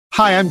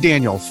Hi, I'm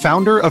Daniel,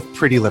 founder of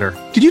Pretty Litter.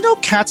 Did you know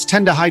cats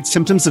tend to hide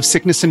symptoms of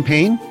sickness and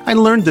pain? I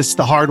learned this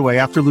the hard way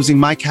after losing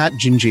my cat,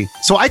 Gingy.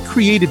 So I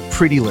created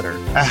Pretty Litter,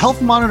 a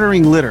health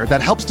monitoring litter that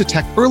helps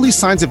detect early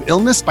signs of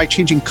illness by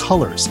changing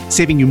colors,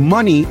 saving you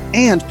money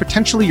and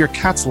potentially your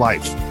cat's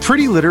life.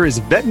 Pretty Litter is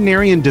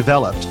veterinarian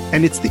developed,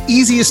 and it's the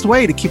easiest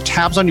way to keep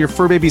tabs on your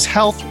fur baby's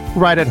health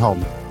right at home.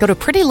 Go to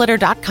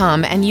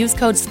prettylitter.com and use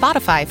code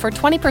SPOTIFY for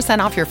 20%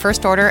 off your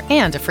first order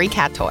and a free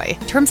cat toy.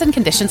 Terms and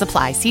conditions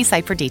apply. See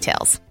site for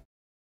details.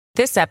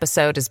 This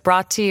episode is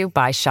brought to you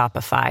by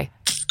Shopify.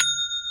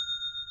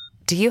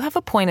 Do you have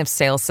a point of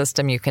sale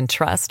system you can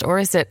trust, or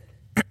is it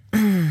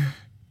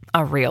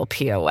a real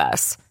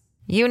POS?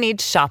 You need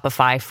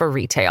Shopify for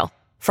retail.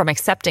 From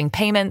accepting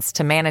payments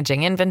to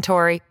managing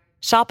inventory,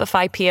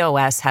 Shopify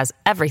POS has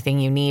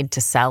everything you need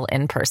to sell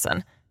in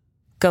person.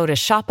 Go to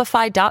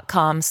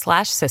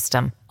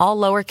shopify.com/system, all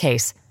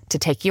lowercase, to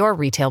take your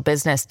retail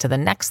business to the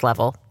next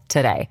level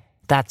today.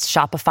 That's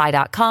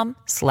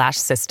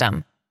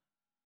shopify.com/system.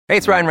 Hey,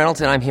 it's Ryan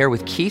Reynolds, and I'm here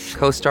with Keith,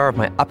 co-star of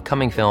my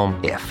upcoming film,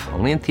 If,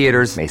 only in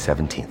theaters May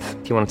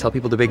 17th. Do you want to tell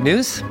people the big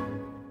news?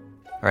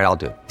 All right, I'll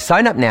do it.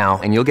 Sign up now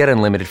and you'll get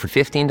unlimited for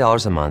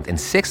 $15 a month and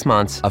 6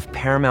 months of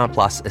Paramount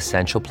Plus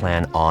Essential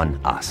Plan on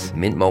us.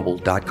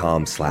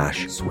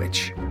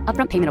 MintMobile.com/switch.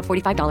 Upfront payment of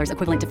 $45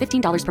 equivalent to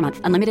 $15 per month.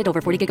 Unlimited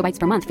over 40 gigabytes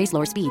per month. Face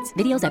lower speeds.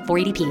 Videos at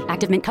 480p.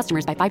 Active Mint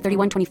customers by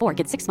 531.24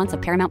 get 6 months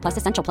of Paramount Plus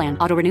Essential Plan.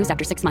 Auto renews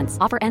after 6 months.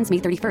 Offer ends May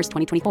 31st,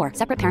 2024.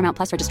 Separate Paramount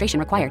Plus registration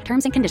required.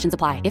 Terms and conditions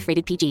apply if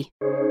rated PG.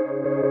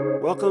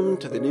 Welcome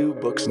to the New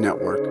Books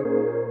Network.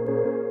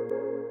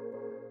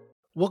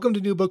 Welcome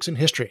to New Books in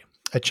History,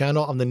 a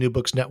channel on the New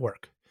Books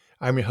Network.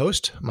 I'm your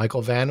host,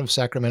 Michael Vann of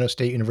Sacramento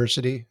State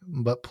University,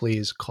 but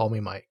please call me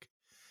Mike.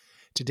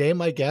 Today,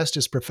 my guest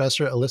is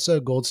Professor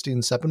Alyssa Goldstein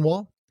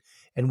Sepinwall,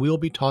 and we will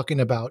be talking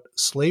about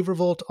Slave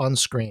Revolt on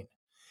Screen,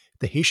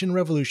 the Haitian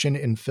Revolution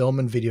in Film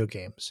and Video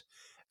Games,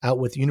 out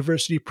with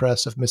University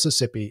Press of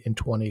Mississippi in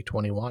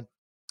 2021.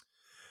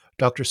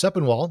 Dr.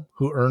 Sepinwall,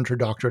 who earned her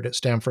doctorate at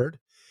Stanford,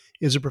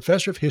 is a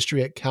professor of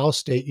history at Cal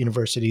State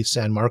University,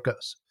 San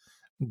Marcos.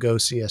 Go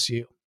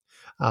CSU.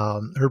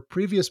 Her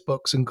previous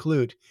books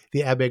include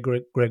The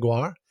Abbé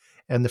Grégoire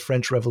and the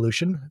French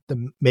Revolution,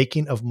 The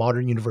Making of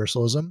Modern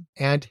Universalism,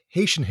 and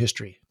Haitian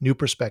History, New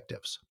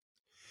Perspectives.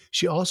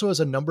 She also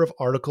has a number of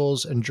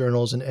articles and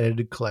journals and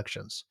edited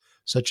collections,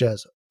 such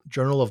as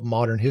Journal of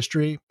Modern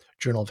History,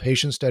 Journal of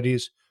Haitian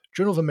Studies,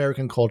 Journal of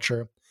American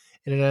Culture,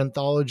 and an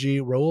anthology,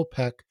 Raoul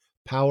Peck,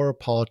 Power,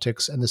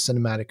 Politics, and the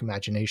Cinematic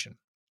Imagination.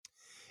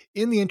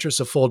 In the interest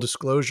of full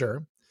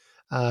disclosure,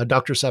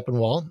 Dr.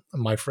 Sepinwall,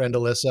 my friend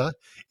Alyssa,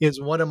 is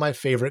one of my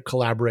favorite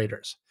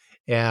collaborators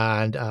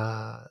and,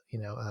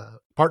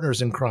 partners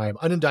in crime,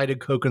 unindicted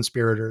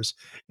co-conspirators.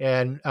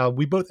 And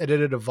we both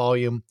edited a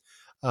volume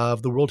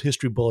of the World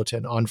History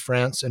Bulletin on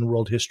France and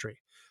world history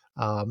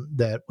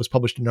that was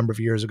published a number of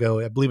years ago.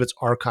 I believe it's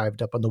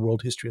archived up on the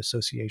World History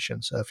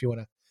Association. So if you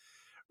want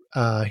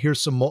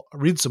to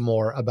read some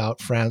more about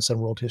France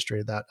and world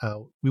history, that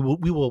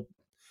we will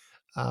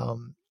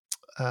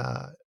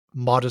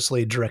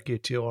modestly direct you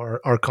to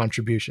our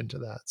contribution to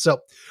that.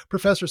 So,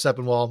 Professor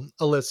Sepinwall,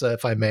 Alyssa,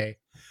 if I may,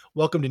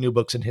 welcome to New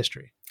Books in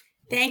History.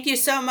 Thank you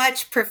so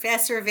much,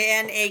 Professor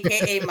Van,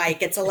 a.k.a.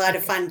 Mike. It's a lot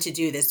of fun to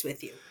do this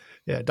with you.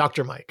 Yeah,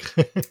 Dr. Mike.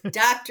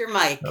 Dr.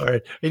 Mike. All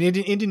right. In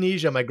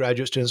Indonesia, my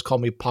graduate students call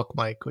me Pak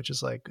Mike, which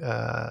is like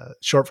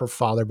short for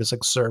father, but it's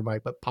like Sir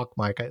Mike, but Pak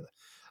Mike,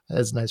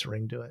 has a nice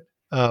ring to it.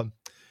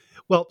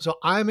 So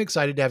I'm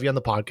excited to have you on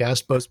the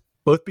podcast, both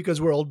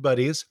because we're old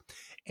buddies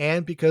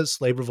and because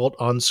Slave Revolt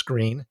on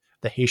Screen,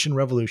 the Haitian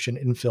Revolution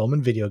in Film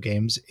and Video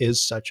Games,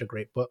 is such a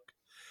great book.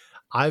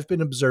 I've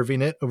been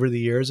observing it over the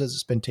years as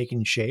it's been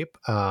taking shape,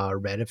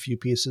 read a few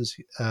pieces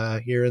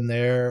here and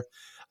there,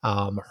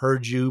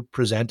 heard you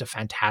present a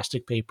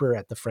fantastic paper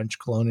at the French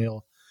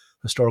Colonial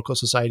Historical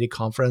Society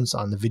conference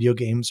on the video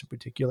games in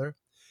particular.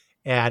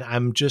 And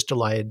I'm just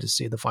delighted to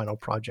see the final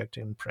project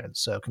in print.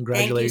 So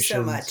congratulations. Thank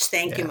you so much.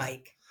 Thank you,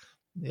 Mike.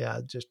 Yeah,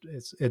 just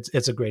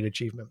it's a great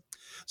achievement.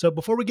 So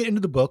before we get into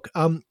the book,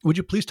 would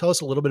you please tell us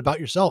a little bit about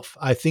yourself?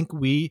 I think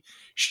we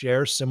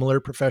share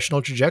similar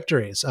professional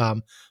trajectories,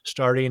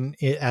 starting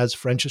as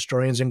French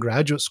historians in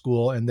graduate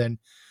school and then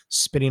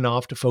spinning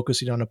off to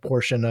focusing on a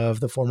portion of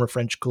the former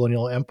French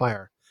colonial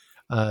empire.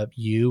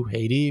 You,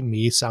 Haiti,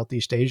 me,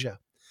 Southeast Asia.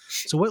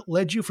 So what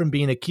led you from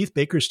being a Keith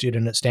Baker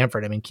student at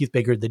Stanford? I mean, Keith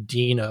Baker, the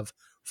dean of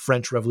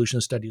French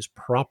Revolution Studies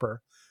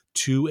proper,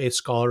 to a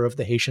scholar of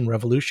the Haitian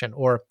Revolution?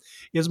 Or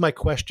is my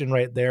question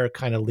right there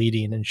kind of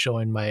leading and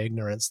showing my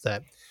ignorance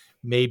that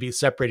maybe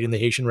separating the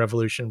Haitian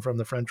Revolution from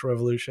the French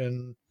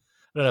Revolution?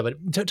 I don't know,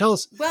 but tell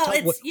us,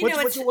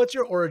 what's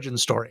your origin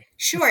story?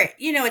 Sure.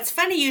 It's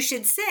funny you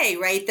should say,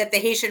 right, that the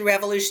Haitian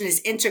Revolution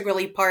is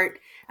integrally part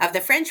of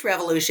the French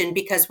Revolution,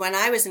 because when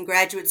I was in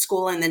graduate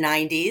school in the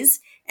 90s,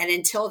 and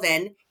until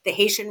then, the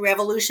Haitian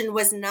Revolution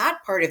was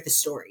not part of the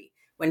story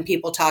when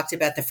people talked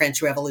about the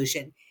French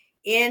Revolution.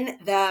 In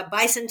the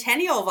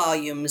bicentennial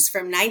volumes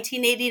from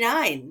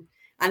 1989,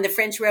 on the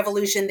French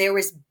Revolution, there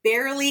was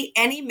barely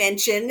any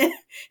mention,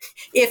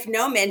 if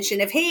no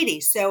mention, of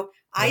Haiti. So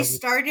I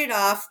started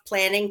off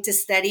planning to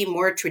study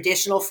more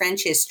traditional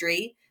French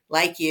history,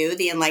 like you,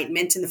 the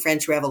Enlightenment and the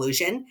French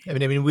Revolution. I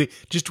mean, we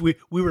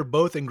were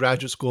both in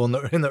graduate school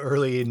in the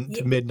early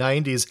to mid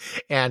 '90s,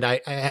 and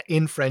I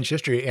in French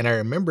history, and I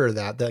remember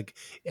that like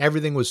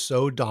everything was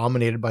so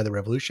dominated by the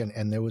revolution,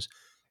 and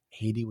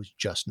Haiti was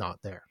just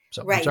not there.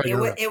 So right,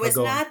 it was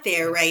not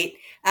there, right?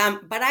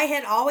 But I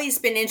had always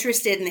been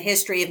interested in the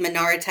history of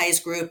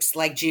minoritized groups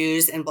like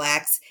Jews and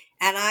Blacks,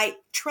 and I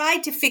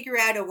tried to figure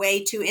out a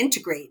way to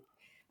integrate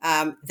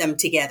them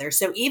together.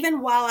 So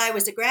even while I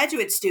was a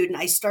graduate student,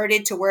 I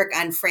started to work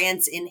on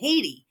France in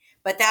Haiti,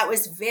 but that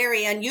was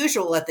very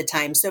unusual at the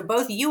time. So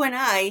both you and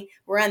I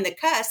were on the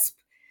cusp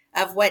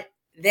of what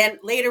then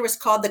later was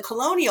called the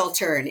colonial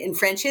turn in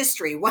French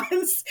history,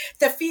 once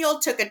the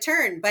field took a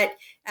turn. But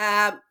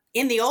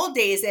in the old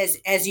days,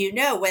 as you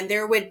know, when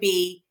there would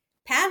be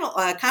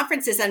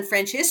conferences on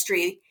French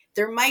history,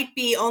 there might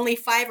be only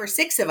 5 or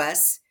 6 of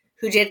us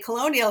who did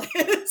colonial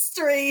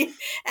history,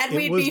 and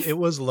it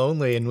was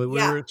lonely, and we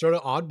were sort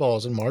of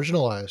oddballs and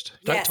marginalized.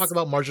 Yes. Talk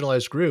about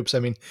marginalized groups. I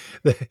mean,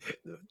 the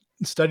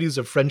studies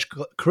of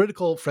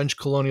critical French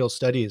colonial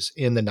studies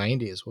in the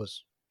 90s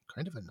was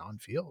kind of a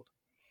non-field.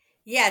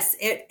 Yes,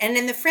 and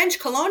in the French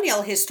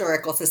Colonial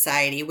Historical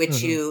Society,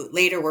 which you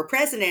later were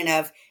president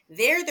of,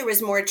 there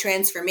was more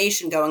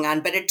transformation going on,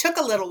 but it took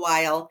a little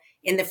while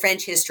in the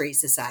French history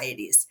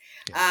societies.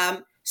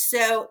 Yes.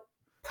 So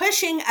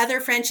pushing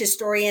other French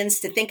historians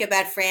to think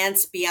about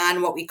France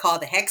beyond what we call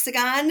the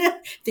hexagon,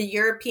 the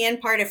European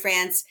part of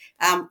France,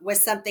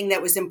 was something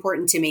that was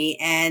important to me.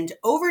 And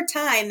over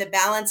time, the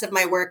balance of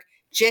my work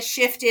just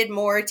shifted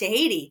more to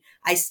Haiti.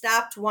 I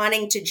stopped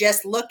wanting to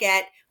just look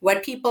at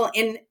what people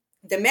in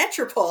the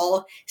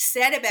metropole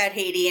said about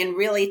Haiti and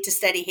really to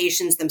study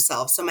Haitians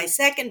themselves. So my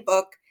second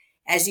book,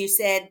 as you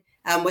said,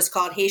 was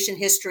called Haitian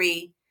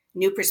History,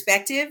 New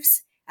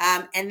Perspectives.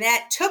 And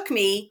that took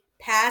me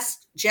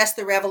past just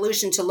the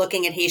revolution to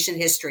looking at Haitian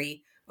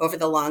history over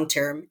the long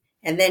term.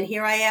 And then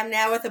here I am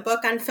now with a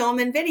book on film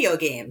and video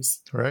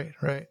games. Right.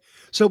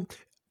 So,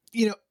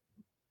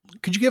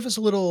 could you give us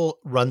a little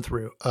run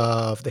through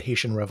of the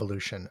Haitian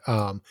Revolution?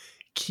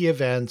 Key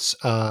events,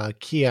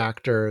 key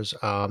actors.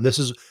 This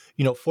is,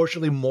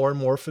 fortunately more and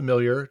more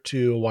familiar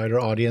to a wider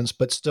audience,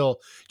 but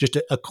still just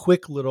a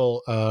quick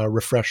little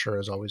refresher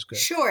is always good.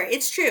 Sure,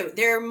 it's true.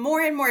 There are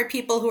more and more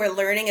people who are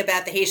learning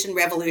about the Haitian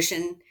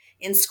Revolution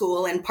in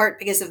school, in part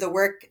because of the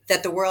work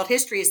that the World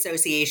History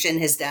Association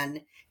has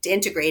done to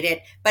integrate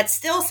it. But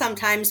still,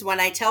 sometimes when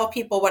I tell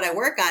people what I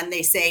work on,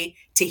 they say,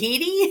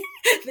 Tahiti?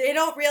 They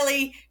don't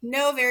really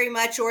know very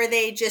much, or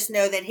they just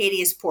know that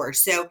Haiti is poor.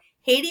 So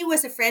Haiti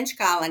was a French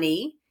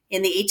colony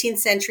in the 18th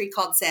century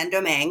called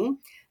Saint-Domingue.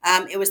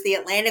 It was the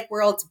Atlantic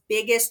world's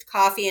biggest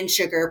coffee and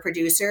sugar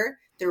producer,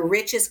 the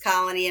richest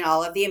colony in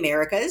all of the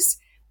Americas.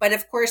 But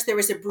of course, there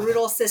was a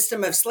brutal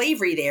system of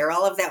slavery there.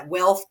 All of that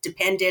wealth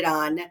depended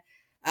on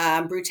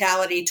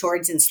brutality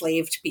towards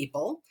enslaved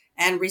people,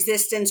 and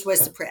resistance was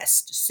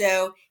suppressed.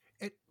 So,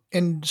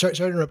 and sorry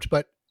to interrupt,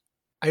 but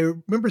I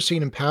remember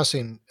seeing in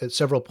passing at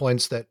several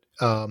points that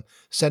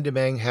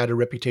Saint-Domingue had a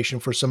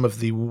reputation for some of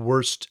the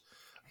worst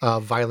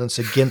violence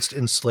against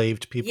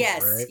enslaved people.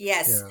 Yes, right?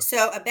 yes. Yeah.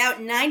 So about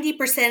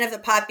 90% of the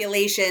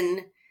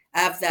population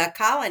of the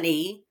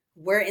colony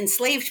were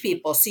enslaved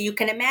people. So you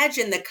can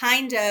imagine the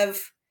kind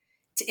of,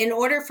 in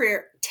order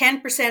for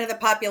 10% of the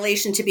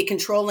population to be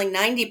controlling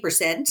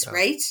 90%,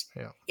 right?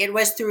 Yeah. It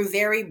was through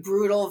very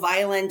brutal,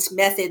 violent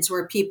methods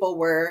where people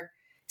were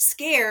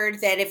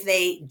scared that if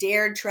they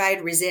dared try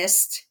to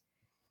resist,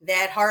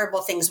 that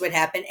horrible things would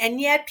happen. And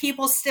yet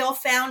people still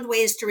found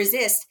ways to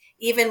resist,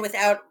 even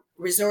without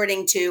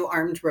resorting to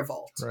armed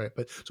revolt. Right.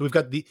 But so we've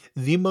got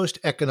the most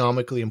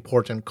economically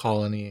important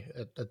colony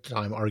at the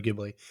time,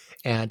 arguably,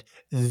 and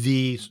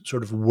the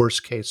sort of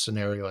worst case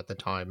scenario at the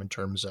time in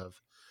terms of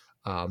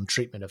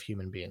treatment of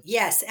human beings.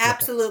 Yes,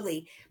 absolutely.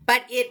 Okay.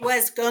 But it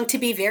was going to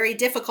be very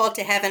difficult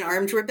to have an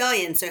armed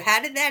rebellion. So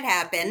how did that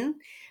happen?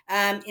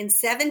 In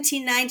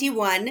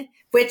 1791,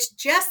 which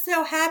just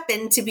so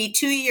happened to be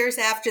 2 years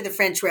after the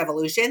French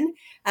Revolution,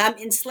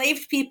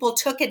 enslaved people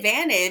took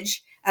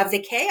advantage of the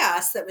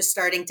chaos that was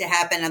starting to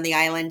happen on the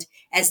island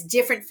as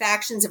different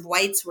factions of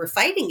whites were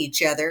fighting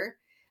each other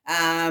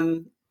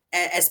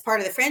as part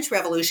of the French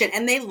Revolution,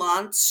 and they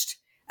launched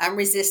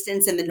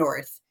resistance in the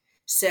north.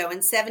 So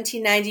in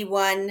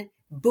 1791,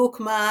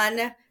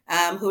 Boukman,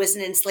 who was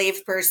an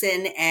enslaved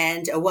person,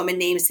 and a woman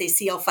named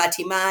Cécile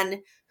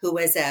Fatiman, who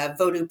was a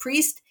Vodou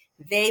priest,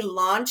 they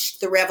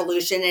launched the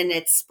revolution, and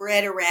it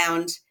spread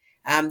around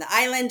the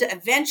island.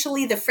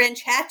 Eventually, the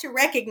French had to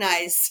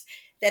recognize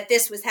that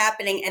this was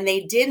happening, and they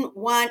didn't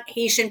want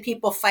Haitian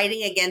people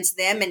fighting against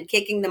them and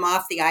kicking them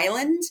off the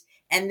island,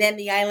 and then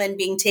the island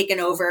being taken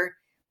over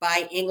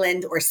by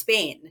England or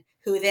Spain,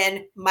 who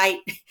then might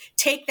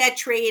take that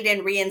trade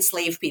and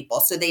re-enslave people.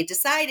 So they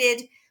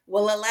decided,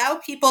 we'll allow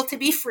people to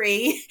be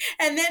free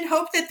and then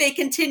hope that they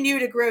continue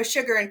to grow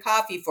sugar and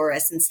coffee for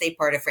us and stay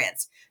part of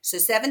France. So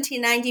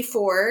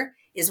 1794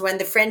 is when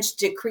the French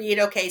decreed,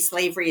 okay,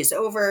 slavery is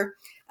over.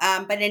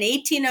 But in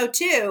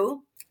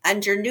 1802,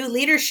 under new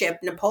leadership,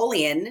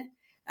 Napoleon,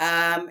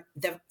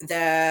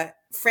 the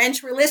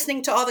French were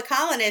listening to all the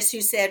colonists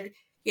who said,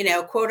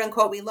 quote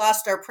unquote, we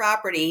lost our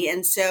property.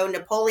 And so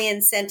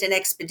Napoleon sent an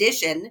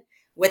expedition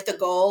with the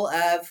goal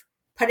of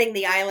putting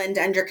the island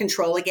under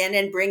control again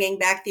and bringing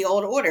back the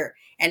old order.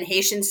 And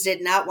Haitians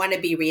did not want to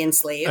be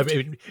re-enslaved. I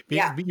mean,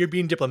 you're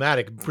being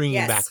diplomatic,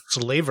 bringing back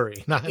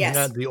slavery, not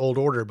the old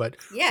order, but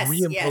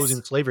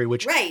reimposing slavery,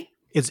 which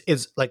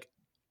is like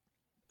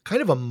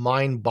kind of a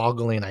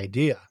mind-boggling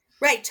idea.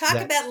 Right. Talk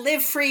about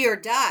live free or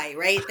die,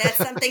 right? That's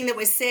something that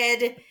was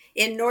said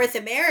in North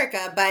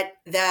America, but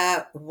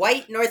the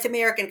white North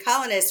American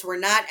colonists were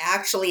not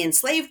actually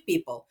enslaved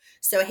people.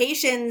 So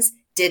Haitians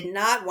did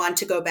not want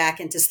to go back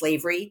into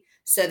slavery.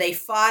 So they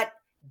fought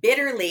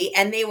bitterly,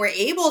 and they were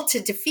able to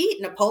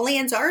defeat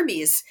Napoleon's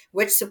armies,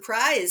 which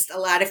surprised a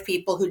lot of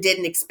people who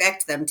didn't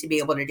expect them to be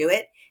able to do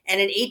it. And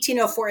in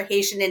 1804,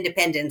 Haitian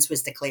independence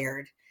was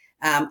declared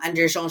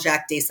under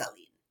Jean-Jacques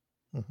Dessalines.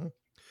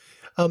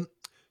 Mm-hmm.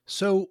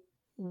 So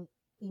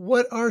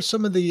what are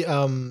some of the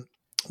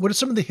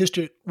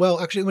history? Well,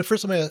 actually,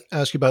 first I'm going to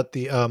ask you about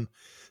the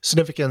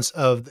significance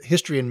of the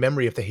history and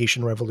memory of the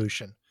Haitian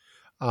Revolution.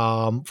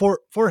 For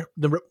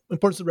the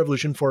importance of the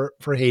revolution for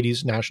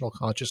Haiti's national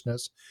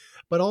consciousness,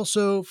 but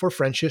also for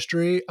French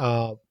history.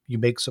 You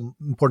make some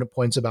important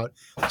points about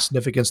the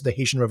significance of the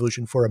Haitian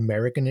Revolution for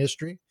American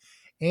history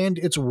and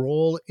its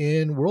role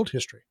in world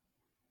history.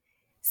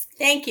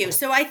 Thank you.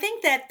 So I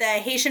think that the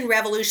Haitian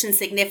Revolution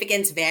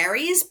significance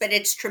varies, but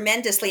it's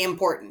tremendously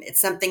important.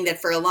 It's something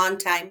that for a long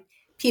time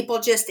people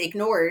just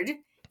ignored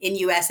in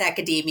U.S.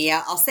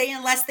 academia. I'll say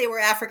unless they were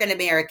African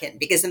American,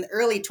 because in the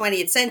early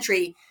 20th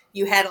century,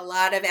 you had a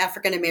lot of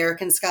African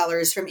American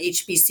scholars from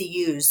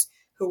HBCUs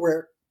who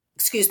were,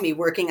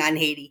 working on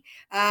Haiti.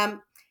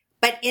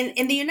 But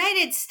in the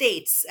United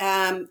States,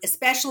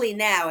 especially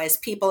now, as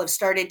people have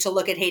started to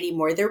look at Haiti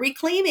more, they're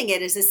reclaiming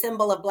it as a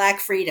symbol of Black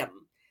freedom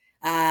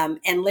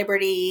and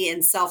liberty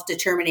and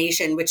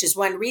self-determination, which is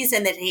one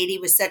reason that Haiti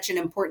was such an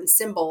important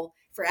symbol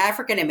for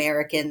African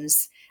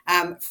Americans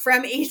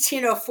from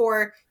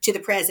 1804 to the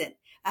present.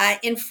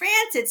 In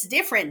France, it's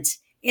different.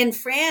 In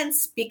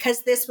France,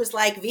 because this was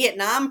like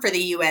Vietnam for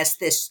the U.S.,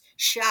 this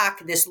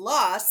shock, this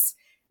loss,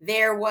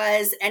 there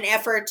was an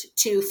effort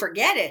to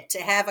forget it, to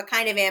have a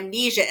kind of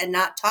amnesia and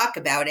not talk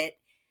about it.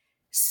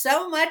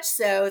 So much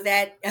so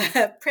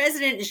that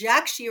President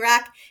Jacques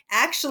Chirac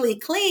actually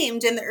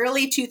claimed in the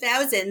early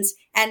 2000s,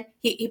 and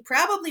he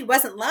probably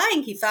wasn't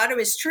lying, he thought it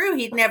was true,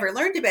 he'd never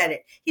learned about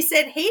it. He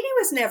said Haiti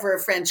was never a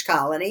French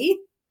colony.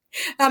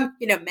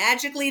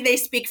 Magically they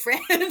speak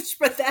French,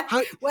 but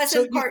that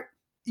wasn't part...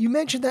 You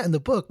mentioned that in the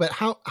book, but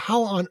how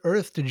on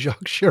earth did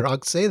Jacques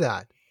Chirac say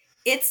that?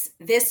 It's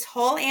this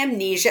whole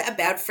amnesia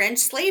about French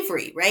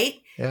slavery, right?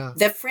 Yeah.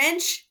 The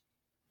French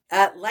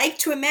like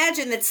to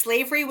imagine that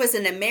slavery was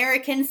an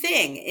American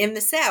thing in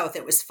the South.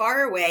 It was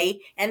far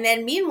away. And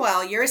then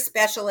meanwhile, you're a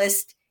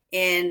specialist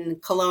in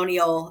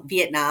colonial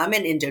Vietnam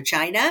and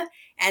Indochina.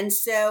 And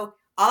so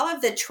all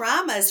of the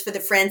traumas for the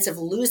French of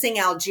losing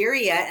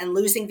Algeria and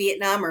losing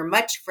Vietnam are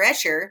much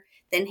fresher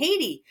than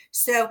Haiti.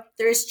 So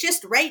there's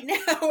just right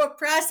now a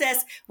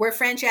process where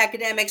French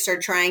academics are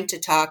trying to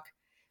talk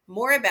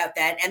more about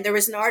that. And there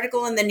was an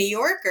article in the New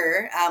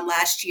Yorker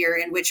last year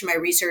in which my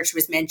research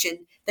was mentioned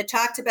that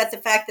talked about the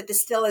fact that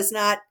this still is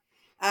not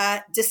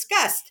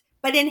discussed.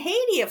 But in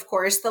Haiti, of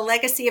course, the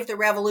legacy of the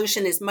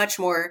revolution is much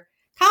more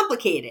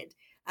complicated.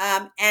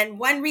 And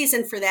one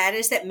reason for that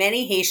is that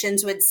many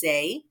Haitians would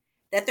say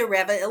that the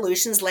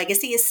revolution's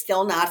legacy is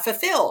still not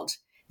fulfilled,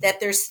 that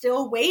they're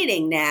still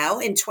waiting now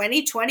in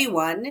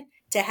 2021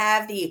 to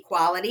have the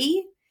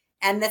equality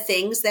and the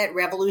things that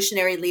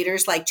revolutionary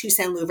leaders like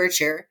Toussaint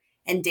Louverture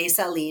and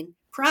Dessalines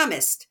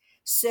promised.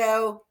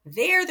 So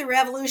there, the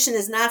revolution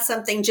is not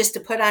something just to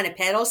put on a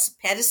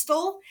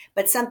pedestal,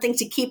 but something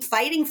to keep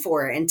fighting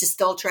for and to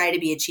still try to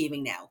be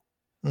achieving now.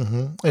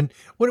 Mm-hmm. And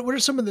what are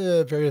some of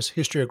the various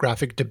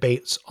historiographic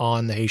debates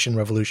on the Haitian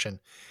Revolution?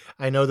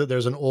 I know that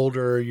there's an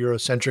older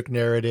Eurocentric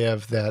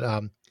narrative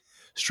that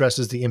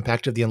stresses the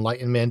impact of the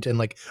Enlightenment and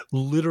like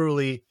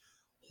literally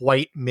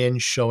white men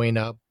showing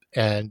up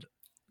and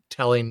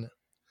telling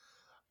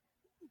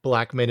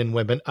Black men and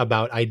women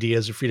about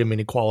ideas of freedom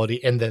and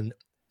equality. And then,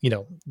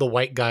 the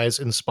white guys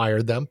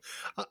inspired them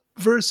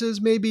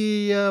versus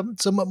maybe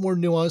somewhat more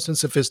nuanced and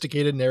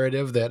sophisticated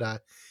narrative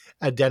that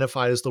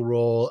identifies the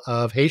role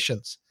of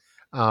Haitians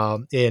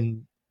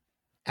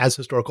as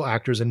historical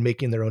actors and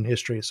making their own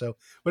history. So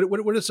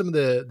what are some of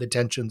the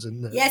tensions?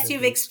 Yes,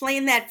 you've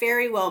explained that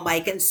very well,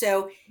 Mike. And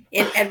so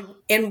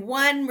in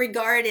one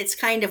regard, it's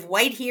kind of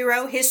white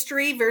hero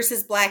history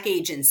versus Black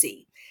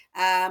agency.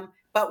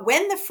 But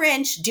when the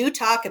French do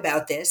talk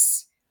about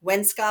this,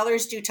 when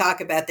scholars do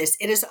talk about this,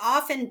 it has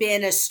often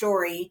been a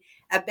story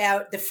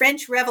about the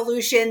French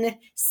Revolution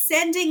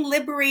sending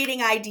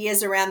liberating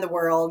ideas around the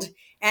world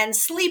and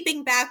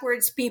sleeping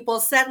backwards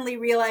people suddenly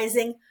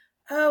realizing,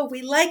 oh,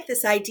 we like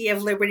this idea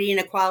of liberty and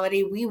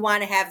equality. We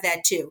want to have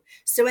that too.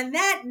 So in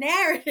that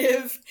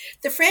narrative,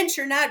 the French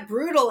are not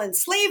brutal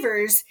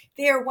enslavers.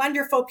 They are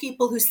wonderful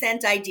people who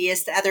sent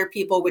ideas to other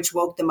people, which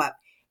woke them up.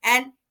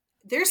 And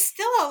there's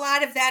still a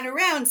lot of that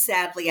around,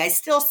 sadly. I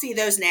still see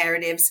those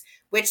narratives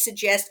which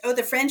suggest, oh,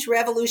 the French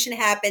Revolution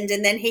happened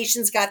and then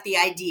Haitians got the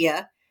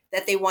idea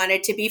that they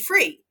wanted to be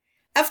free.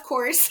 Of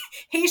course,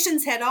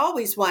 Haitians had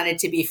always wanted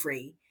to be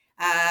free.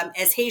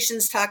 As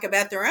Haitians talk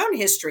about their own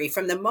history,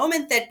 from the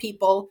moment that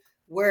people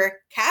were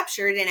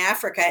captured in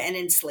Africa and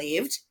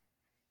enslaved,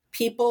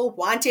 people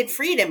wanted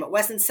freedom. It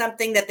wasn't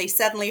something that they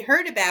suddenly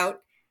heard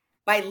about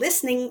by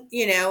listening,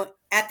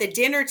 at the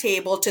dinner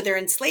table to their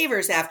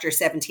enslavers after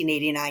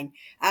 1789.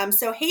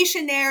 So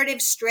Haitian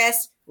narratives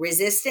stress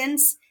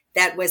resistance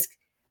that was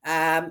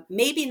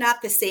maybe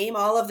not the same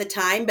all of the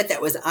time, but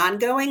that was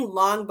ongoing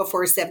long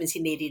before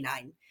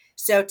 1789.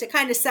 So to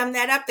kind of sum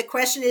that up, the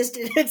question is,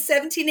 did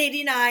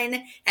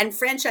 1789 and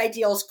French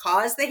ideals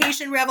cause the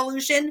Haitian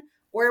Revolution,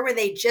 or were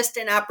they just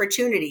an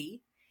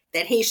opportunity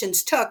that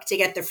Haitians took to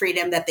get the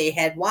freedom that they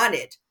had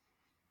wanted?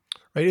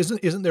 Right.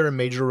 Isn't there a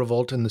major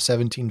revolt in the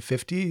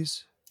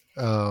 1750s?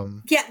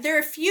 Yeah, there are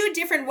a few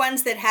different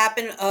ones that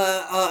happen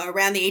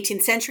around the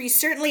 18th century.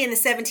 Certainly in the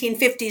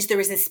 1750s, there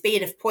was a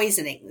spate of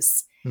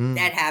poisonings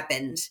that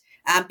happened.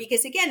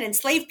 Because again,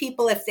 enslaved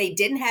people, if they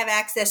didn't have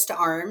access to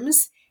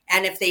arms,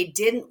 and if they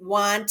didn't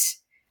want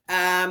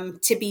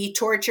to be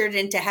tortured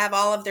and to have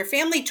all of their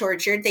family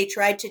tortured, they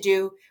tried to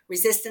do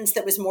resistance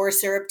that was more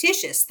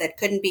surreptitious, that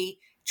couldn't be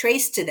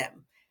traced to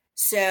them.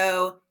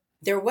 So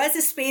there was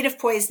a spate of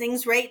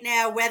poisonings. Right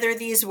now, whether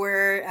these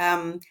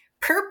were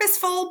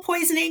purposeful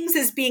poisonings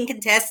is being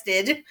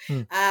contested.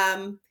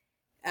 John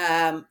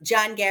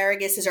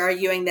Garrigus is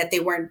arguing that they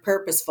weren't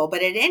purposeful.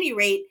 But at any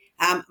rate,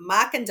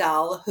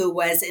 Mackandal, who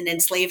was an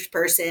enslaved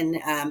person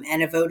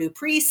and a Vodou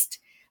priest,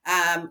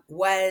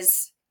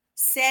 was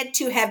said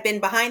to have been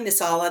behind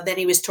this all, and then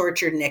he was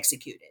tortured and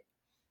executed.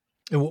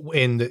 In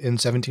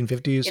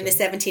 1750s? In the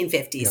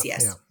 1750s,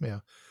 yes. Yeah.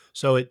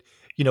 So it,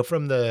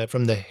 from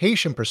the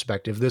Haitian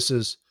perspective, this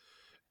is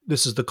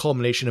the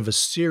culmination of a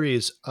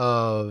series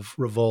of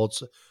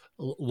revolts,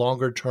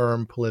 longer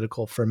term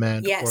political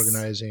ferment,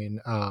 organizing,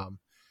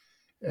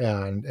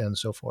 and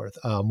so forth,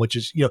 which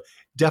is,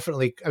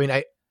 definitely, I mean,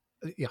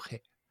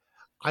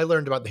 I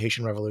learned about the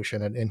Haitian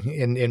Revolution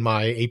in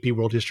my AP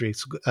World History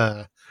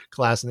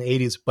class in the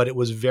 80s, but it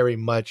was very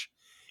much,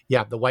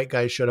 the white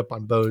guys showed up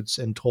on boats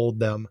and told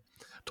the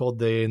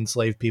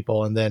enslaved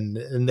people, and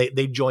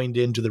they joined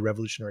into the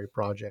revolutionary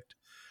project.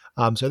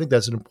 So I think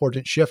that's an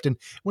important shift. And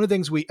one of the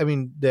things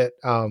that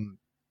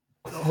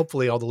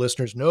hopefully all the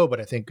listeners know, but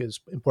I think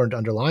is important to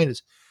underline,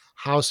 is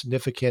how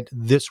significant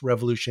this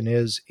revolution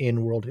is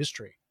in world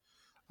history.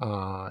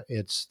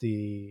 It's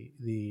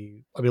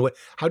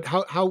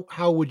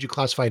how would you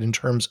classify it in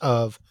terms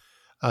of,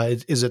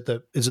 it's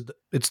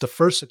the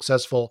first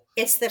successful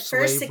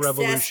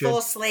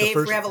slave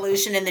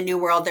revolution in the New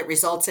World that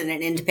results in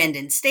an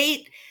independent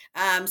state.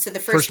 So the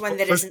first one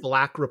that first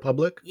Black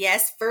Republic.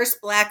 Yes,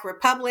 first Black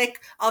Republic.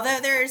 Although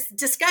there's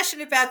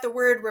discussion about the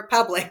word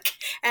republic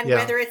and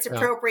whether it's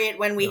appropriate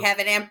when we have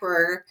an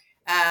emperor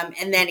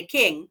and then a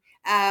king.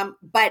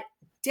 But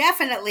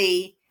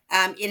definitely,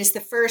 it is the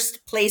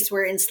first place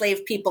where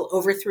enslaved people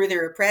overthrew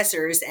their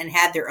oppressors and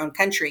had their own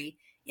country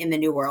in the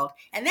New World.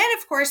 And then,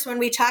 of course, when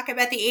we talk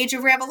about the Age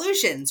of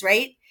Revolutions,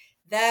 right?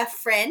 The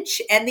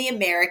French and the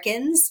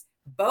Americans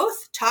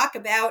both talk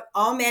about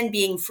all men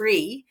being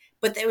free,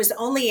 but it was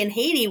only in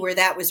Haiti where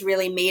that was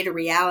really made a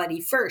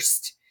reality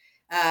first,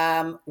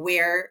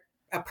 where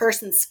a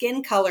person's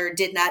skin color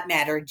did not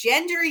matter.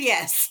 Gender,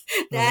 yes,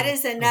 that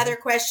is another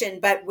question,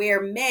 but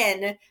where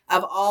men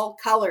of all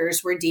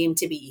colors were deemed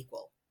to be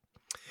equal.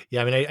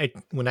 Yeah, I mean,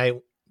 when I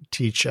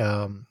teach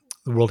the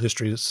world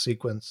history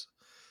sequence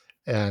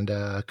and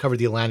cover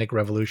the Atlantic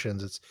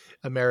revolutions, it's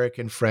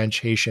American,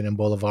 French, Haitian, and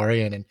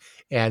Bolivarian,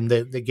 and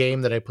the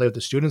game that I play with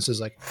the students is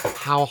like,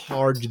 how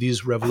hard do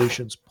these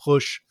revolutions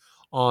push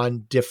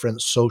on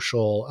different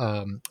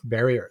social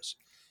barriers?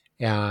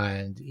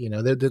 And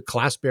the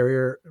class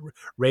barrier,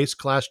 race,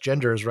 class,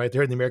 gender is right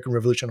there in the American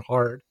Revolution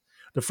hard.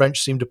 The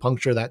French seem to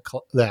puncture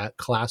that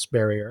class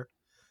barrier.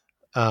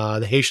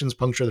 The Haitians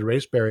puncture the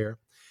race barrier.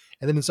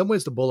 And then in some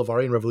ways, the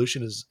Bolivarian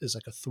Revolution is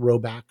like a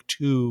throwback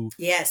to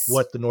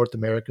what the North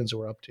Americans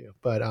were up to.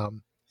 But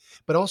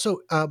also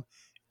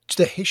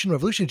the Haitian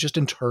Revolution, just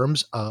in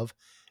terms of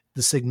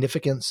the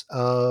significance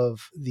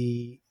of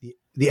the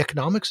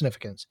economic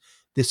significance.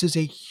 This is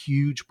a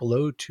huge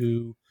blow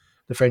to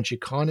the French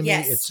economy.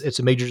 Yes. It's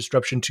a major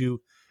disruption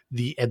to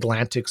the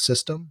Atlantic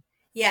system.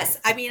 Yes.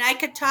 I mean, I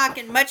could talk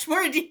in much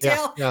more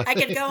detail. Yeah. I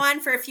could go on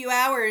for a few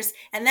hours.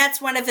 And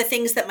that's one of the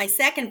things that my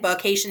second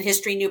book, Haitian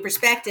History, New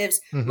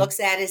Perspectives, looks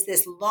at, is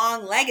this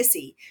long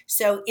legacy.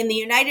 So in the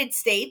United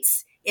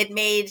States, it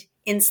made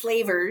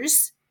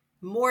enslavers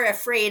more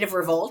afraid of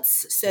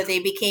revolts. So they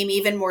became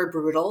even more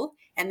brutal.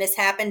 And this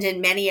happened in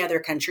many other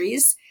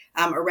countries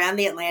around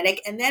the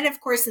Atlantic. And then,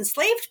 of course,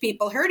 enslaved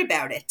people heard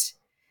about it.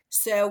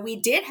 So we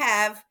did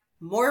have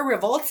more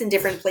revolts in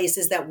different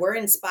places that were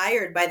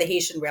inspired by the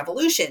Haitian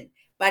Revolution.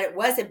 But it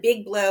was a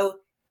big blow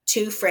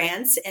to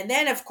France. And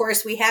then, of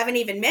course, we haven't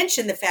even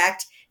mentioned the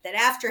fact that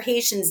after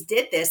Haitians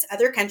did this,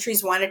 other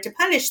countries wanted to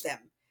punish them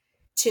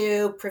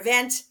to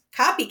prevent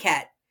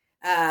copycat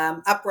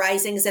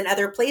uprisings in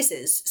other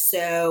places.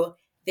 So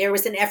there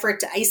was an effort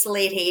to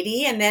isolate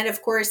Haiti. And then,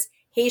 of course,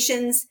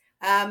 Haitians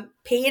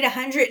paid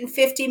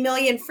 150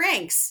 million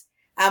francs,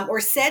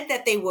 or said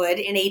that they would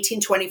in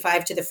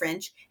 1825 to the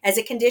French as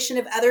a condition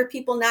of other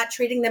people not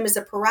treating them as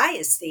a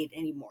pariah state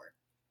anymore.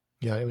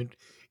 Yeah, I mean,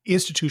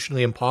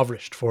 institutionally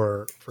impoverished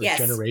for yes,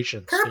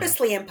 generations.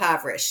 Purposely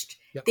impoverished.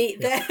 Yep.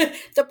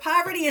 The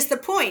poverty is the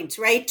point,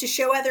 right? To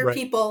show other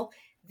people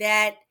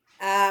that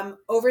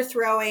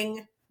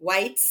overthrowing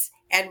whites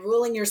and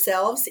ruling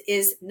yourselves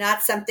is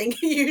not something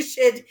you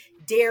should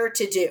dare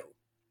to do.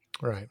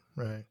 Right.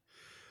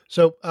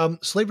 So,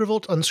 Slave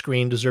Revolt on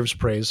Screen deserves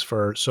praise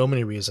for so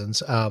many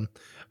reasons.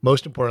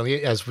 Most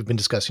importantly, as we've been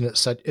discussing,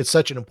 it's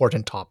such an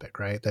important topic,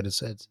 right? That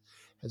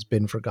has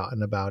been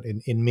forgotten about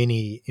in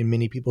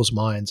many people's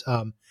minds.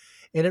 And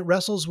it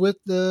wrestles with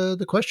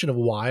the question of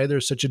why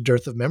there's such a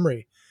dearth of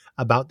memory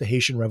about the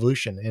Haitian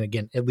Revolution. And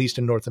again, at least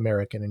in North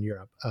America and in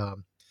Europe.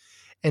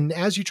 And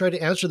as you try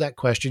to answer that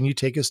question, you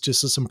take us to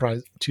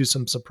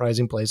some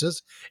surprising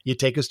places. You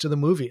take us to the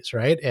movies,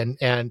 right?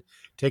 And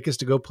take us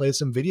to go play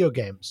some video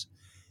games.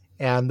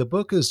 And the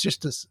book is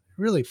just this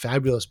really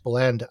fabulous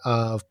blend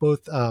of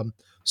both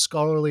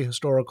scholarly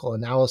historical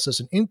analysis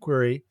and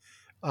inquiry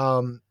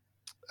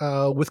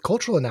with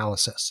cultural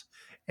analysis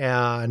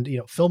and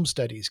film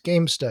studies,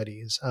 game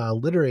studies,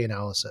 literary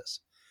analysis.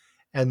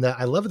 And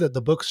I love that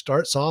the book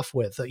starts off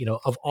with,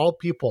 of all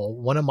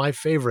people, one of my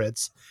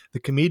favorites, the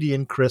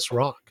comedian Chris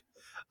Rock.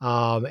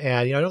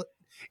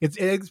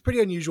 It's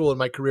pretty unusual in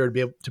my career to be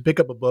able to pick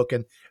up a book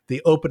and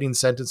the opening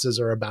sentences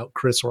are about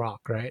Chris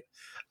Rock, right?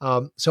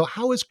 So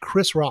how is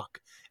Chris Rock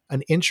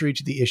an entry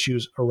to the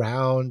issues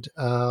around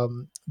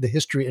the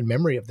history and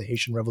memory of the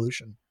Haitian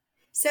Revolution?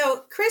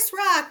 So Chris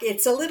Rock,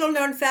 it's a little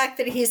known fact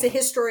that he's a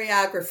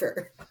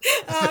historiographer.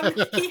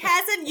 He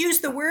hasn't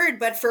used the word,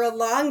 but for a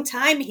long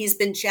time, he's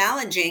been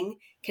challenging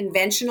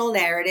conventional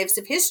narratives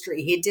of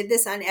history. He did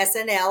this on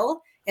SNL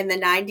in the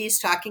 90s,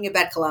 talking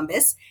about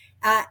Columbus.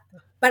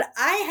 But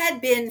I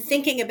had been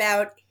thinking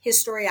about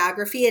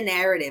historiography and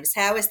narratives.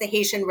 How is the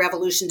Haitian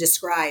Revolution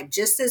described?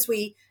 Just as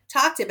we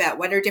talked about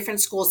what are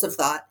different schools of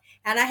thought.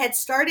 And I had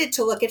started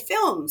to look at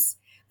films.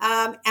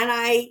 And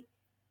I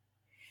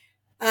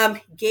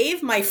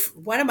gave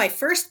one of my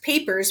first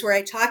papers where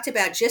I talked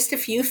about just a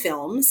few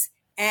films,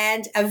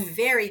 and a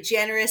very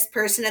generous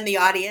person in the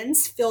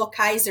audience, Phil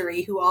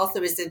Kaisery, who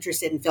also is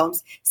interested in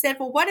films, said,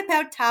 well, what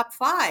about top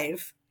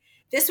 5?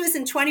 This was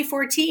in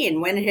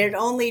 2014 when it had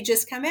only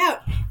just come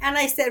out. And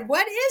I said,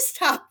 what is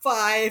top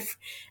 5?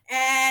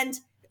 And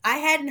I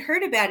hadn't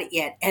heard about it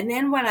yet. And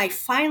then when I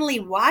finally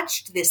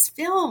watched this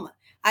film,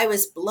 I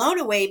was blown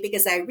away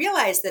because I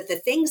realized that the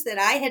things that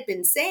I had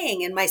been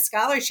saying in my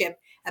scholarship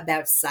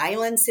about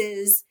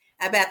silences,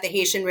 about the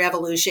Haitian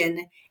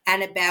Revolution,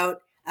 and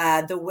about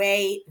the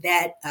way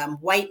that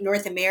white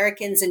North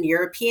Americans and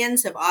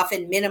Europeans have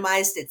often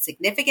minimized its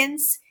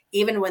significance,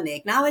 even when they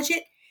acknowledge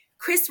it.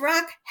 Chris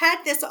Rock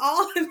had this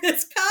all in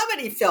this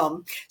comedy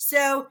film.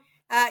 So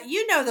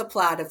you know the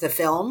plot of the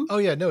film. Oh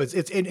yeah, no, it's.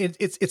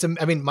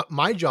 I mean,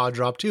 my jaw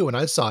dropped too when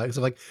I saw it because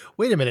I'm like,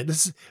 wait a minute,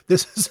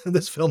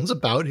 this film's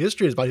about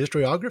history. It's about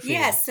historiography.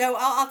 Yes. So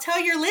I'll tell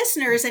your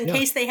listeners in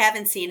case they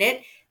haven't seen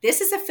it. This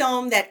is a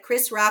film that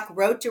Chris Rock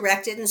wrote,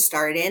 directed, and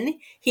starred in.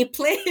 He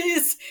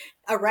plays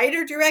a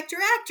writer, director,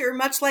 actor,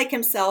 much like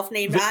himself,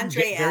 named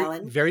Andre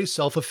Allen. Very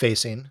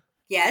self-effacing.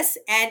 Yes,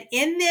 and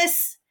in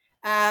this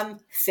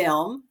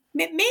film,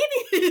 maybe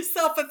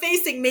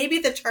self-effacing, maybe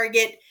the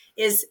target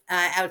is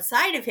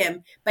outside of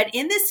him. But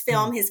in this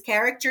film, his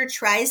character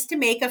tries to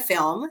make a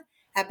film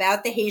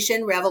about the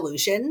Haitian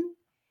Revolution,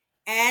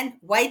 and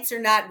whites are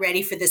not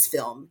ready for this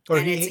film. Or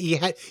he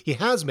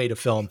has made a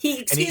film.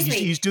 He's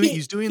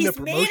doing the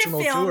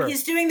promotional tour.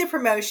 He's doing the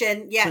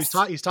promotion. Yes.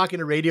 So he's talking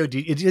to radio.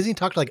 Doesn't he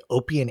talk to like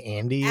Opie and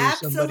Andy or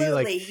somebody?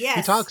 Like, yes.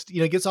 He talks.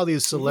 Gets all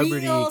these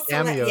celebrity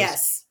cameos.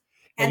 Yes.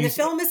 And the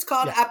film is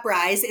called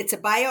Uprise. It's a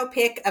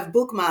biopic of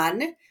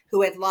Boukman,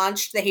 who had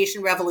launched the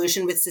Haitian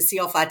Revolution with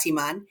Cecile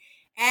Fatiman.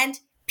 And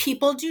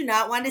people do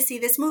not want to see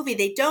this movie.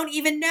 They don't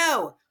even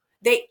know.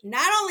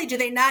 Not only do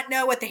they not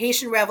know what the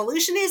Haitian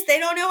Revolution is, they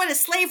don't know what a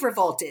slave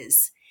revolt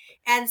is.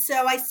 And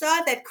so I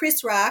saw that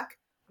Chris Rock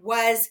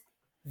was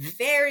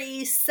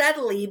very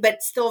subtly,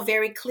 but still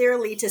very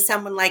clearly to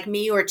someone like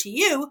me or to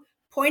you,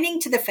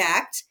 pointing to the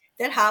fact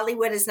that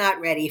Hollywood is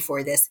not ready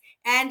for this.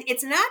 And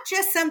it's not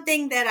just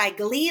something that I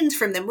gleaned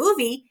from the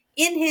movie.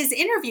 In his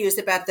interviews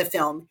about the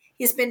film,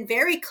 he's been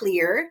very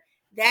clear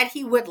that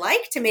he would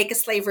like to make a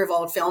slave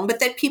revolt film, but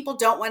that people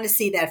don't want to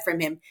see that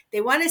from him.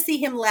 They want to see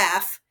him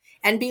laugh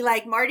and be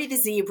like Marty the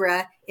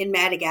Zebra in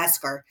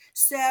Madagascar.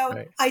 So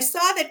I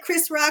saw that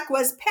Chris Rock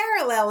was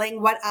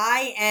paralleling what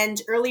I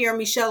and earlier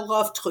Michel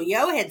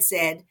Rolfe-Trouillot had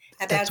said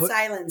about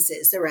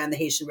silences around the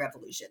Haitian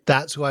Revolution.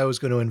 That's who I was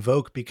going to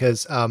invoke,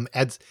 because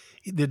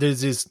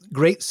there's these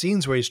great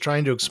scenes where he's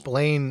trying to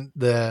explain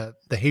the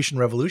Haitian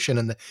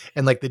Revolution,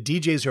 and like the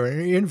DJs who are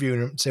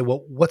interviewing him say,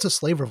 well, what's a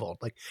slave revolt?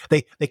 Like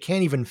they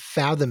can't even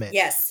fathom it.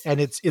 Yes.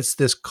 And it's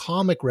this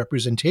comic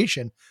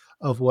representation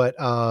of what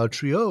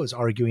Trouillot is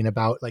arguing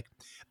about, like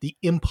the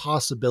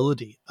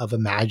impossibility of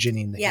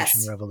imagining the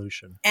Haitian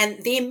Revolution.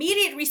 And the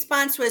immediate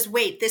response was,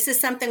 wait, this is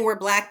something where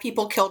Black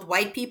people killed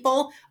white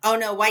people? Oh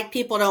no, white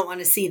people don't want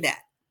to see that.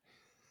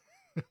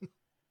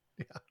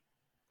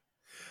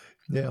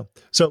 Yeah.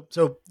 So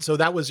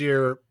that was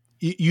you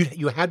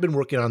had been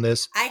working on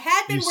this. I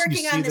had been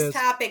working on this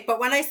topic, but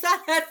when I saw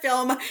that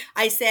film,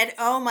 I said,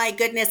 oh my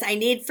goodness, I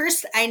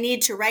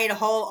need to write a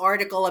whole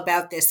article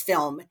about this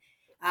film.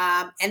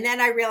 And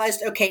then I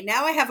realized, okay,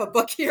 now I have a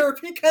book here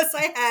because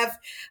I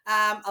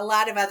have a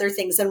lot of other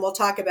things, and we'll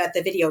talk about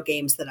the video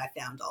games that I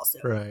found also.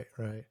 Right.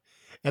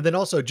 And then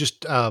also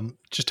just to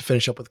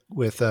finish up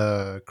with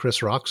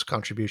Chris Rock's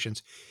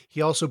contributions,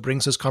 he also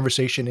brings this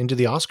conversation into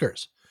the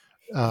Oscars.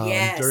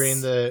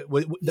 During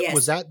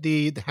was that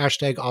the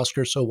hashtag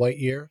Oscar So White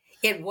year?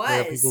 It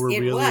was. People were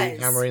really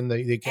hammering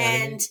the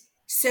Academy. And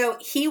so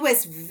he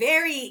was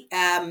very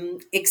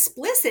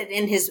explicit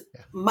in his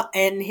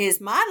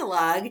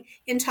monologue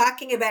in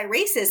talking about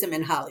racism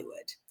in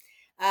Hollywood.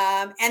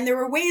 And there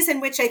were ways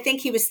in which I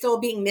think he was still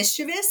being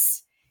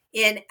mischievous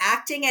in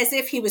acting as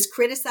if he was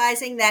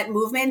criticizing that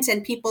movement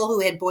and people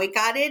who had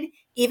boycotted,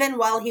 even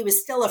while he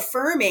was still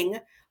affirming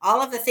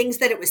all of the things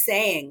that it was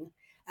saying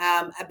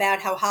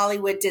about how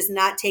Hollywood does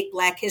not take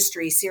Black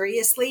history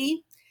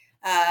seriously.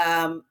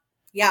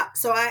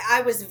 So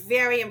I was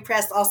very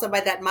impressed also by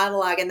that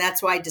monologue, and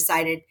that's why I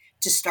decided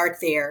to start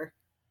the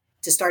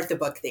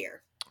book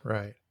there.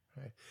 Right.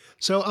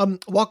 So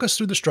walk us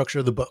through the structure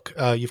of the book.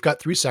 You've got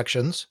 3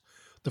 sections,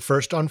 the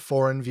first on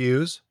foreign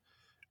views,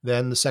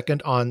 then the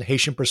second on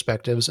Haitian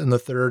perspectives, and the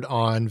third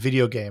on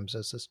video games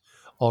as this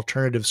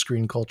alternative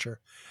screen culture.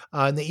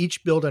 And they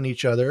each build on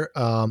each other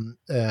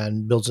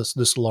and builds us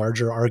this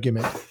larger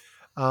argument.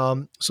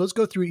 So let's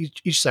go through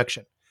each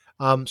section.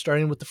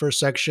 Starting with the first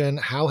section,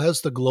 how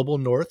has the global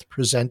North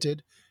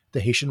presented the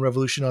Haitian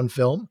Revolution on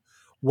film?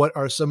 What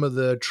are some of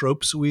the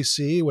tropes we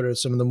see? What are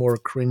some of the more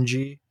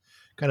cringy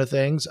kind of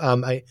things?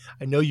 I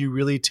know you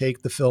really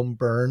take the film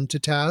Burn to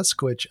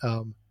task, which,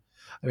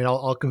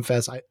 I'll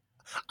confess,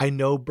 I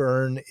know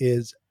Burn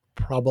is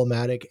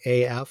problematic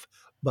AF,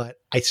 but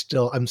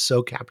I'm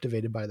so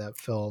captivated by that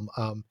film.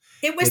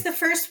 It was the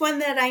first one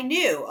that I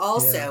knew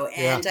also.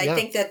 I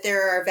think that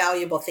there are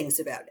valuable things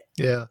about it.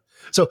 Yeah.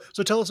 So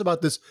tell us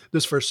about this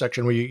first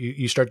section where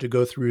you start to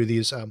go through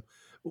these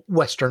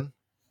Western,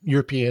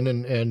 European,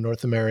 and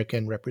North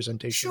American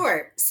representation.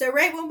 Sure. So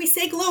when we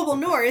say global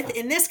North,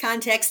 in this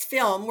context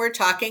film, we're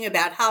talking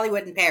about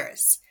Hollywood and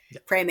Paris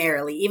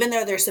primarily, even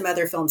though there's some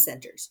other film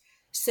centers.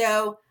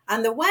 So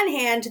on the one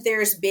hand,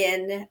 there's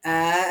been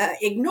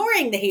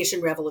ignoring the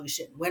Haitian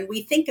Revolution. When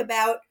we think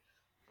about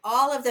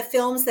all of the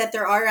films that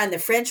there are on the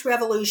French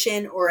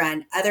Revolution or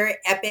on other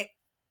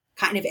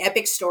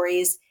epic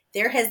stories,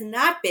 there has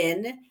not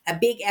been a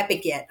big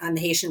epic yet on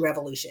the Haitian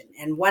Revolution.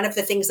 And one of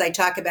the things I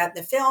talk about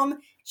in the film,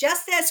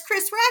 just as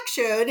Chris Rock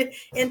showed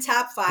in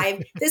Top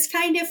 5, this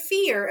kind of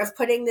fear of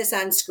putting this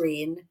on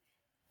screen,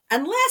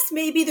 unless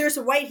maybe there's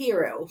a white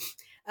hero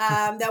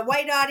that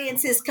white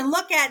audiences can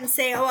look at and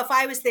say, oh, if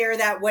I was there,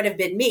 that would have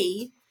been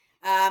me,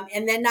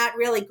 and then not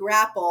really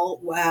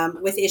grapple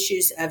with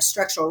issues of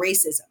structural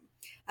racism.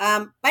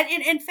 But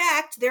in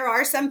fact, there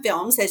are some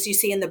films, as you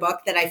see in the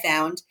book, that I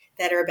found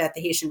that are about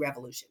the Haitian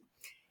Revolution.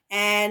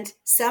 And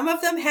some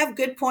of them have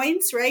good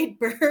points, right?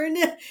 Burn.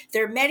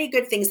 There are many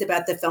good things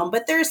about the film,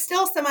 but there are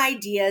still some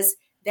ideas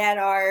that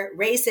are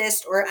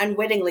racist or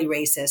unwittingly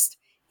racist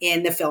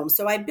in the film.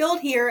 So I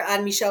build here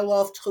on Michel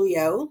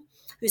Rolfe-Trouillot,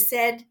 who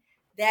said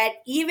that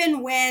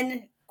even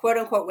when, quote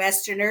unquote,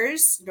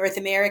 Westerners, North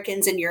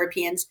Americans and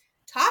Europeans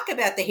talk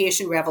about the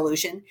Haitian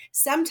Revolution,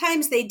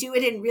 sometimes they do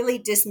it in really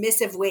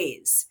dismissive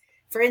ways.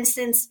 For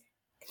instance,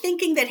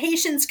 thinking that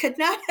Haitians could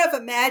not have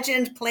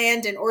imagined,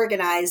 planned, and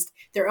organized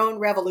their own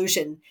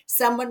revolution.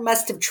 Someone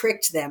must have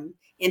tricked them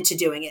into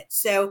doing it.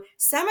 So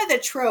some of the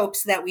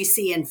tropes that we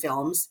see in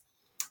films,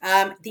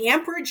 The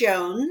Emperor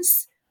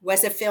Jones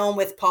was a film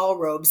with Paul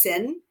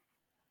Robeson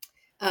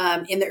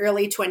in the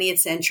early 20th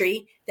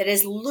century that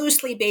is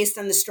loosely based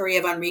on the story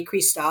of Henri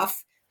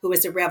Christophe, who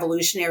was a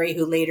revolutionary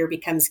who later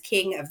becomes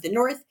king of the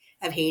north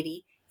of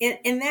Haiti.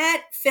 In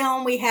that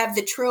film, we have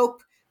the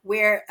trope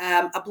where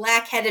a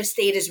black head of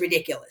state is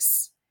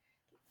ridiculous.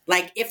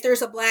 Like, if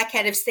there's a black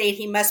head of state,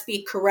 he must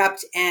be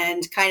corrupt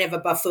and kind of a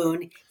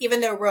buffoon,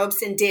 even though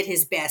Robeson did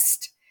his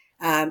best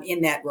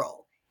in that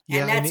role.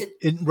 Yeah,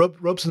 and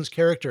Robeson's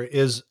character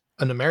is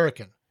an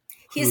American.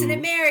 He's an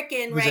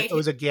American, right? It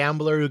was a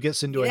gambler who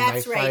gets into a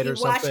knife fight or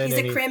something. He's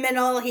a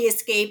criminal. He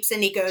escapes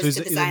and he goes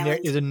to this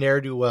island. He's a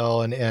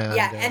ne'er-do-well.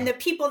 And the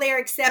people there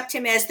accept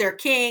him as their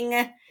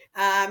king.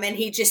 And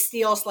he just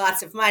steals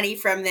lots of money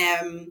from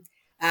them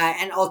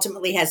and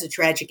ultimately has a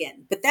tragic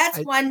end. But that's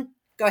one.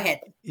 Go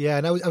ahead. Yeah,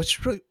 and I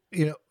was really,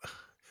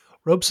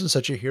 Robeson's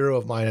such a hero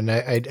of mine, and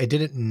I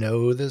didn't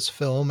know this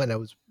film, and I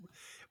was.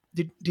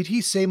 Did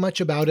he say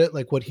much about it?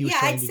 Like what he was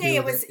trying to do?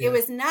 Yeah, I'd say it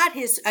was not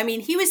his. I mean,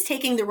 he was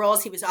taking the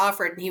roles he was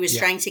offered, and he was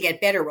trying to get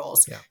better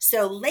roles. Yeah.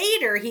 So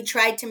later, he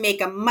tried to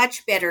make a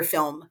much better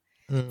film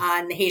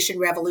on the Haitian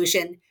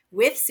Revolution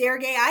with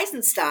Sergei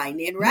Eisenstein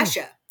in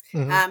Russia.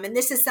 Mm-hmm. And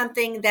this is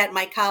something that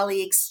my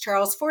colleagues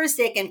Charles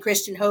Forsdick and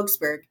Christian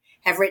Hogsberg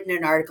have written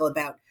an article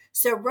about.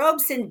 So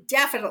Robeson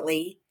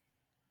definitely,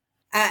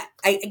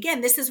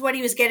 again, this is what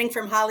he was getting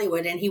from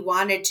Hollywood, and he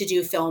wanted to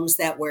do films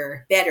that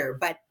were better.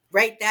 But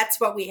right, that's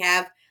what we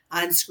have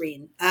on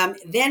screen.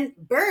 Then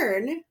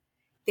Byrne,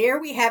 there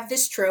we have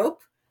this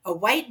trope. A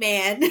white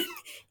man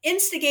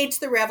instigates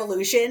the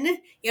revolution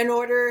in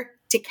order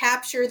to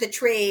capture the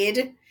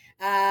trade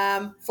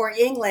for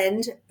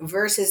England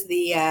versus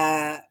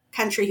the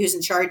country who's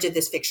in charge of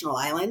this fictional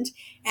island.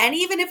 And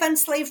even if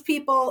enslaved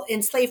people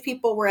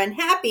were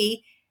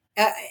unhappy,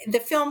 the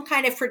film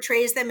kind of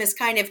portrays them as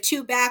kind of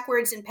too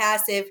backwards and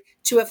passive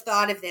to have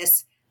thought of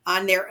this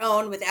on their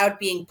own without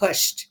being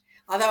pushed.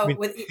 Although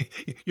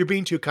you're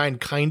being too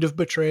kind of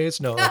betrays.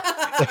 No,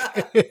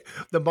 the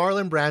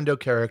Marlon Brando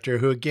character,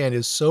 who again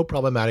is so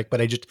problematic, but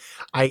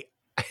I'm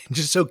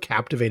just so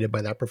captivated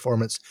by that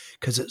performance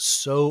because it's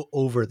so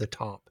over the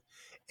top.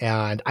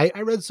 And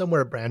I read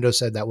somewhere Brando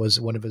said that was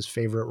one of his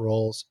favorite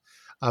roles.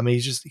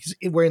 He's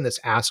wearing this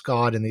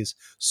ascot and these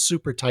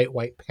super tight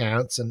white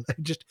pants, and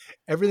just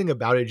everything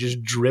about it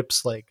just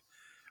drips like.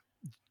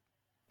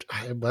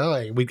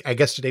 Well, I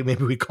guess today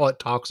maybe we call it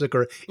toxic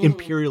or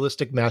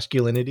imperialistic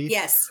masculinity.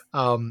 Yes.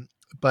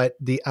 But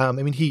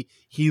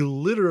he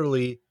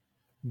literally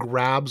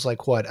grabs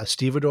like a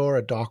stevedore,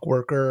 a dock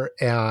worker,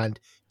 and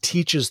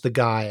teaches the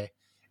guy,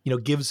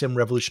 gives him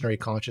revolutionary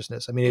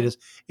consciousness. I mean,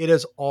 it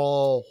is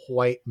all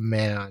white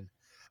man,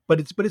 but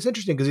it's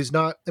interesting because he's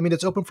not. I mean,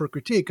 it's open for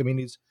critique. I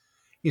mean,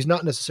 he's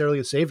not necessarily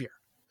a savior.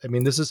 I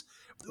mean, this is.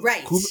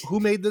 Right. Who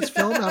made this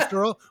film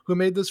after all? Who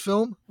made this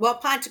film? Well,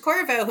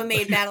 Pontecorvo, who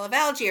made Battle of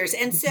Algiers.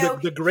 And so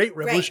the great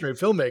revolutionary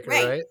filmmaker,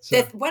 right?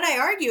 So. What I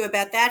argue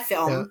about that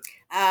film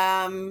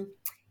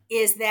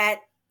is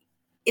that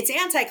it's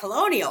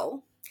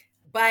anti-colonial,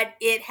 but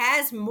it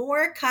has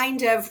more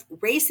kind of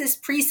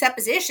racist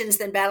presuppositions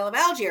than Battle of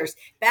Algiers.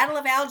 Battle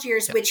of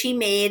Algiers, which he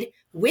made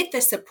with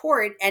the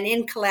support and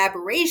in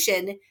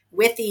collaboration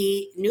with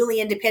the newly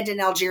independent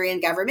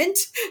Algerian government,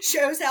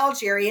 shows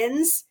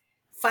Algerians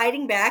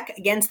fighting back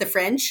against the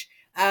French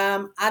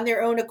on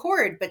their own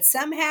accord. But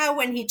somehow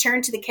when he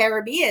turned to the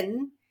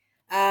Caribbean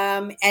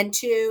and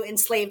to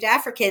enslaved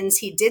Africans,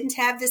 he didn't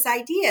have this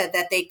idea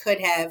that they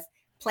could have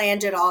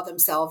planned it all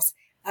themselves.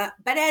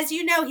 But as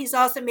you know, he's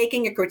also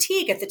making a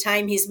critique at the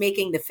time he's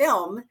making the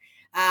film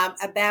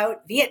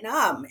about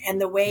Vietnam and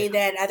the way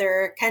that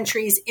other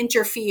countries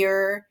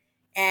interfere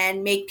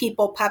and make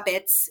people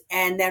puppets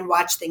and then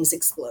watch things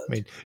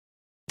explode.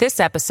 This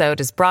episode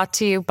is brought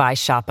to you by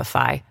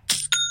Shopify.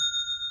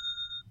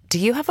 Do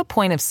you have a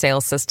point of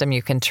sale system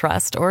you can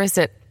trust, or is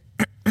it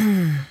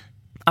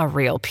a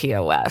real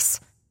POS?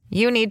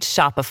 You need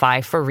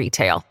Shopify for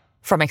retail.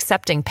 From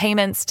accepting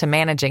payments to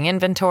managing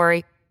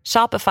inventory,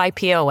 Shopify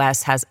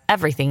POS has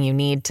everything you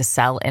need to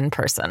sell in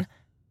person.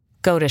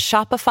 Go to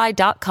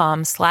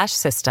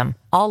shopify.com/system,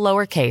 all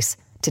lowercase,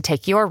 to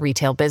take your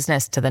retail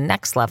business to the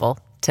next level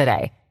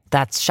today.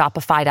 That's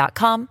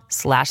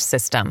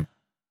shopify.com/system.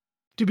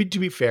 To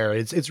be fair,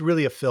 it's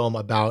really a film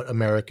about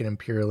American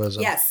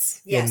imperialism.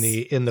 Yes.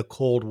 In the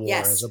Cold War,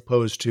 as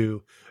opposed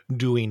to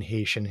doing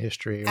Haitian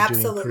history or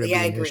doing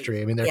Caribbean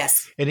history. I mean,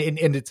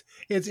 and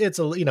it's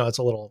a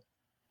little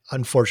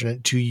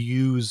unfortunate to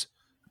use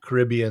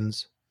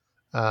Caribbeans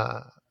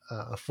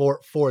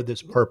for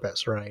this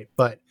purpose, right?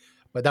 But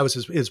that was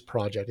his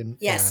project,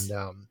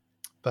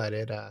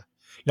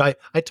 I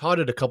taught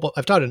it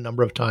I've taught it a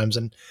number of times,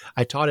 and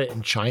I taught it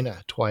in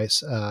China twice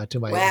to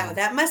my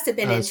that must have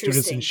been interesting.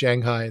 Students in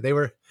Shanghai.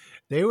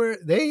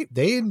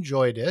 They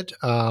enjoyed it,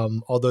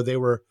 although they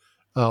were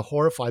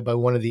horrified by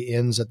one of the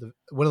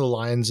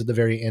lines at the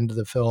very end of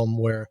the film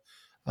where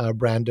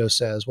Brando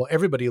says, "Well,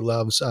 everybody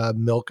loves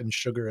milk and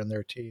sugar in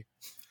their tea,"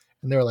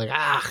 and they were like,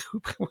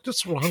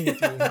 "What's wrong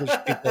with you English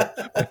people?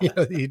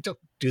 You don't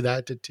do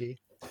that to tea."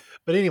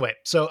 But anyway,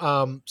 so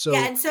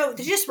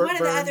just one of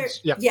the other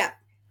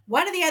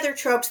One of the other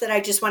tropes that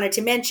I just wanted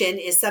to mention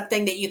is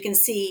something that you can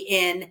see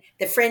in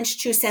the French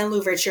Toussaint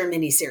Louverture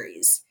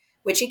miniseries,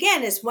 which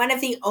again is one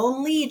of the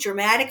only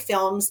dramatic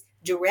films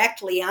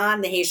directly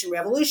on the Haitian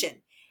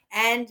Revolution.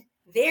 And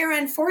there,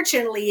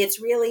 unfortunately, it's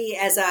really,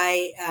 as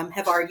I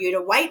have argued,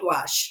 a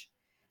whitewash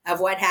of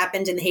what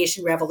happened in the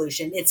Haitian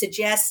Revolution. It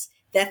suggests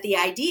that the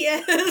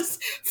ideas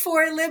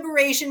for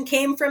liberation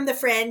came from the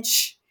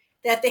French,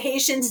 that the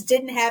Haitians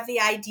didn't have the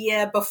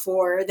idea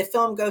before. The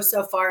film goes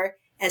so far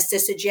as to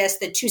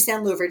suggest that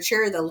Toussaint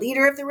Louverture, the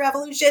leader of the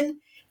revolution,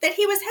 that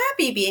he was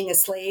happy being a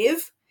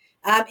slave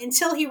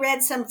until he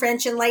read some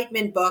French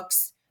Enlightenment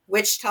books,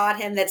 which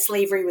taught him that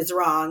slavery was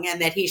wrong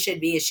and that he should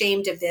be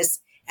ashamed of this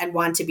and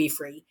want to be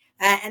free.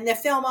 And the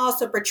film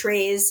also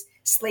portrays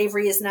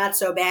slavery is not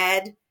so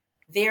bad,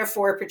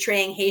 therefore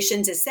portraying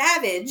Haitians as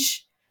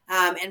savage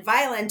and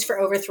violent for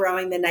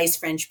overthrowing the nice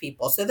French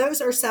people. So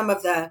those are some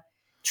of the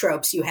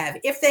tropes you have.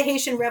 If the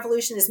Haitian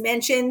Revolution is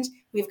mentioned,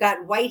 we've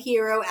got white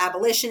hero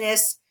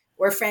abolitionists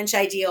or French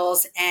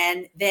ideals,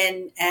 and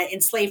then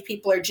enslaved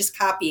people are just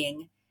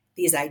copying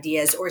these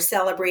ideas or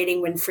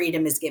celebrating when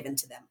freedom is given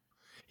to them.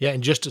 Yeah,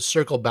 and just to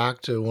circle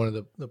back to one of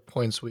the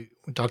points we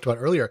talked about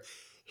earlier,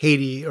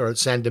 Haiti, or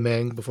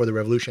Saint-Domingue before the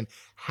revolution,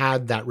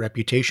 had that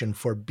reputation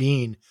for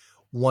being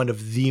one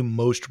of the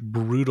most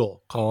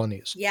brutal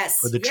colonies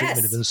for the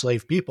treatment of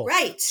enslaved people.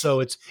 Right. So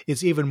it's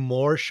even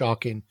more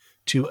shocking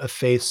to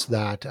efface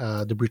that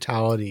the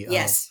brutality of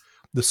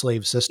the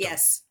slave system.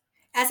 Yes.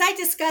 As I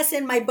discuss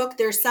in my book,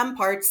 there's some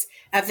parts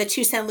of the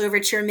Toussaint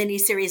Louverture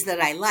miniseries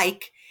that I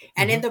like.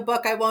 And in the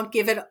book, I won't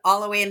give it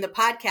all away in the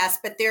podcast,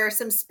 but there are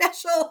some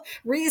special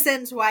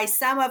reasons why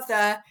some of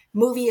the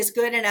movie is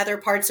good and other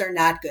parts are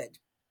not good.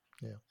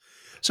 Yeah.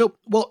 So,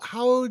 well,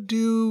 how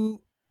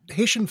do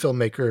Haitian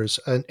filmmakers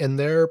and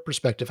their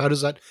perspective, how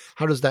does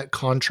that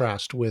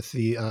contrast with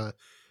the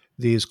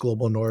these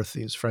global north,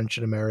 these French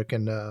and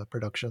American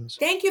productions?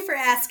 Thank you for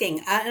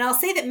asking. And I'll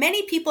say that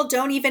many people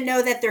don't even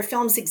know that their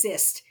films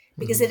exist,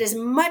 because it is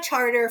much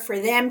harder for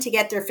them to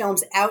get their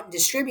films out and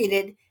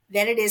distributed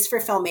than it is for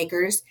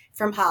filmmakers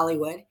from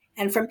Hollywood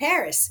and from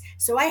Paris.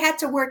 So I had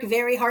to work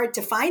very hard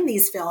to find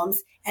these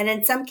films, and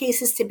in some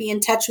cases to be in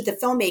touch with the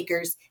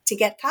filmmakers to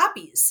get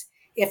copies.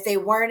 If they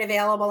weren't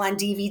available on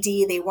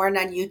DVD, they weren't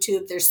on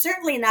YouTube. They're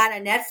certainly not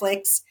on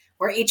Netflix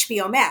or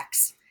HBO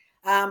Max.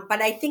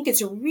 But I think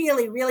it's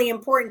really, really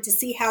important to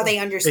see how they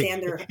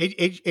understand their...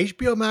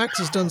 HBO Max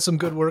has done some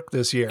good work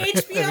this year.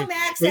 HBO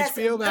Max has...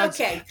 HBO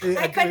Max. Okay.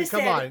 I could have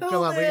said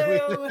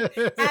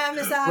Hulu,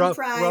 Amazon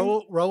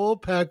Prime. Raoul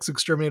Peck's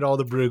Exterminate All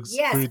the Brutes.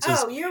 Yes.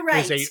 Oh, you're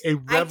right. Is a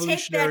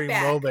revolutionary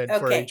moment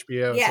for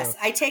HBO. Yes, so,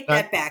 I take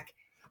that back.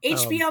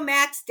 HBO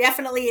Max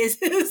definitely is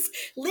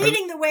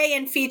leading the way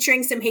in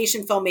featuring some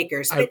Haitian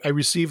filmmakers. I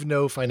receive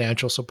no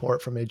financial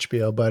support from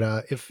HBO,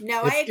 but if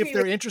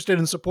they're interested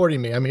in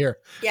supporting me, I'm here.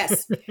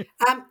 Yes.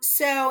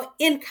 So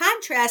in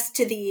contrast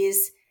to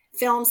these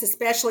films,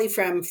 especially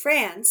from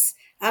France,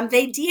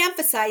 they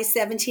de-emphasize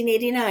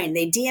 1789.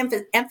 They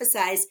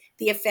de-emphasize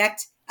the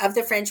effect of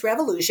the French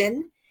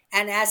Revolution.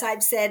 And as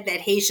I've said that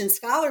Haitian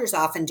scholars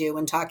often do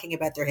when talking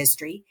about their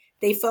history,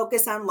 they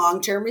focus on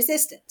long-term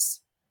resistance.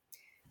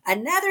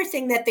 Another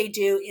thing that they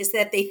do is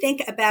that they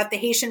think about the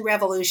Haitian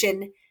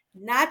Revolution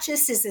not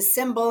just as a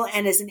symbol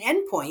and as an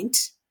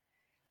endpoint,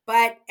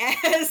 but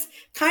as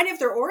kind of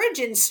their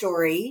origin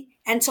story,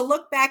 and to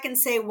look back and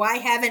say, why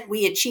haven't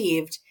we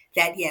achieved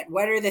that yet?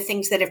 What are the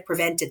things that have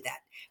prevented that?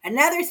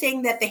 Another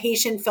thing that the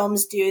Haitian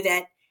films do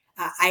that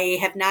I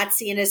have not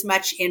seen as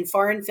much in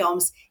foreign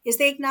films is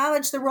they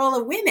acknowledge the role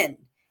of women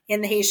in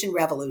the Haitian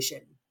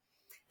Revolution,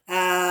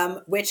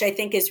 which I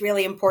think is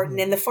really important.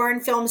 And the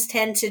foreign films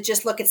tend to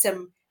just look at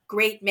some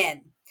great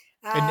men.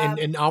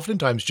 And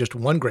oftentimes just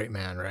one great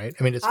man, right?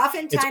 I mean, it's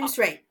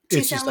right.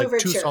 It's just like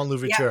Toussaint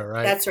Louverture,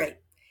 right? That's right.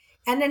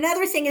 And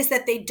another thing is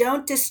that they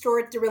don't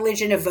distort the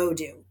religion of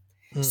voodoo.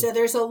 So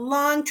there's a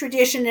long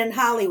tradition in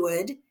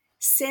Hollywood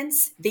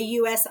since the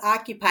U.S.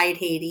 occupied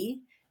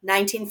Haiti,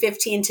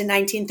 1915 to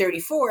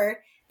 1934,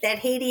 that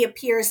Haiti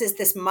appears as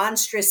this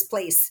monstrous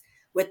place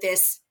with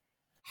this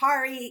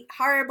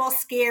horrible,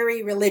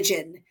 scary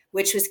religion,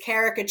 which was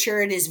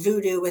caricatured as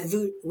voodoo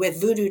with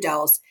voodoo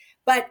dolls.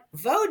 But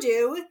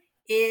voodoo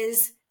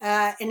is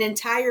an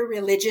entire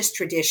religious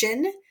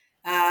tradition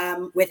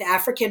with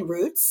African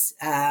roots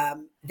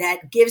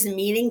that gives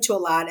meaning to a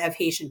lot of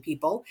Haitian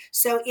people.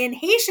 So in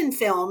Haitian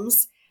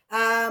films,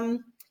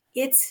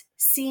 it's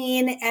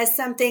seen as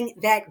something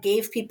that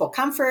gave people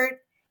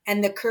comfort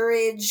and the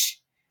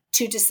courage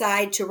to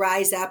decide to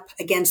rise up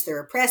against their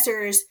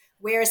oppressors.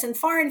 Whereas in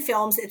foreign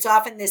films, it's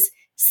often this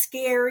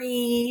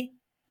scary,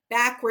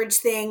 backwards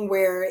thing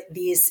where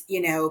these,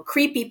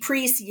 creepy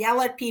priests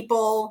yell at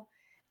people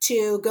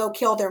to go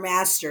kill their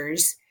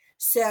masters.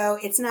 So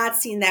it's not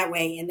seen that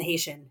way in the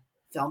Haitian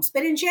films.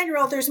 But in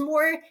general, there's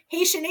more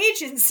Haitian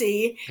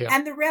agency,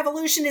 and the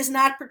revolution is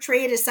not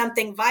portrayed as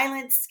something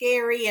violent,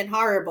 scary, and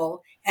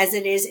horrible as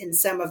it is in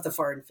some of the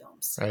foreign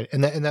films. Right.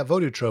 And that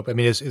voodoo trope, I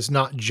mean, is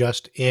not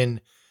just in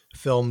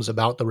films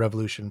about the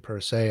revolution per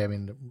se, I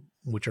mean,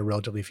 which are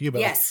relatively few.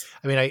 But yes.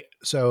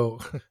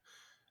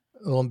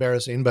 A little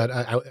embarrassing, but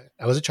I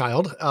was a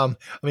child. At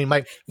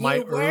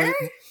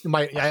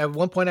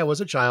one point I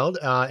was a child,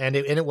 and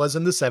it was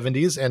in the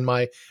 70s, and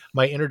my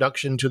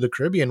introduction to the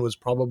Caribbean was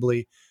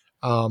probably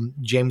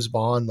James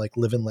Bond, like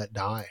Live and Let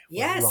Die.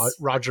 Yes.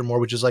 Roger Moore,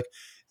 which is like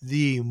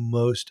the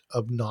most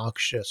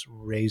obnoxious,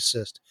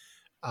 racist,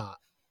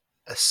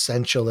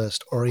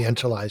 essentialist,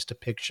 orientalized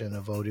depiction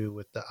of voodoo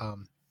with the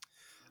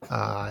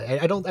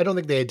I don't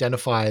think they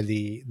identify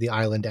the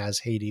island as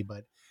Haiti,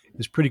 but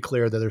it's pretty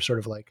clear that they're sort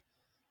of like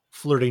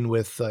flirting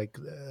with like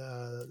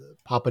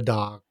Papa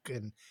Doc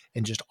and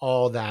just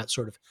all that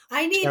sort of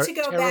I need to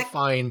go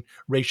terrifying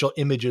racial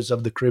images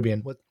of the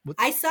Caribbean. What?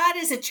 I saw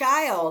it as a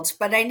child,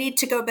 but I need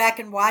to go back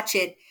and watch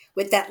it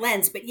with that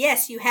lens. But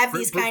yes, you have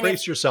these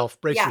brace yourself.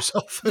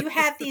 You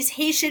have these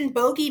Haitian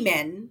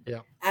bogeymen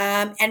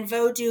and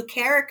Vodou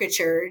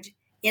caricatured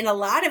in a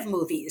lot of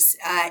movies.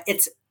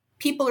 It's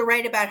people who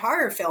write about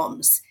horror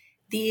films,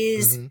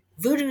 these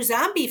voodoo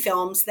zombie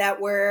films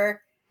that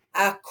were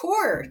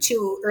core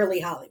to early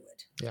Hollywood.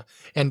 Yeah,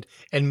 and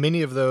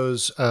many of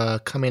those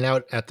coming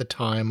out at the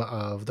time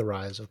of the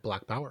rise of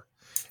Black Power.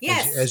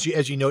 Yes,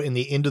 as you note in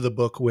the end of the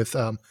book with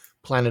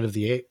Planet of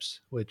the Apes,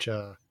 which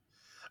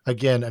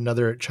again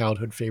another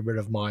childhood favorite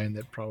of mine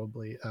that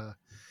probably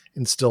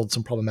instilled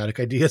some problematic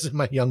ideas in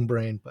my young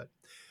brain. But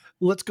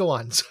let's go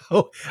on.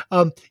 So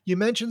you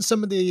mentioned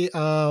some of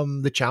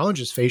the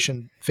challenges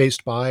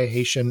faced by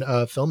Haitian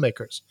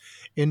filmmakers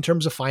in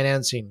terms of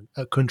financing,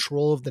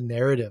 control of the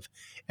narrative,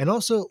 and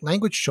also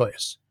language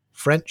choice: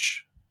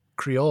 French,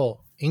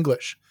 Creole,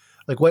 English.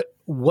 Like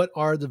what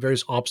are the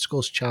various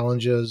obstacles,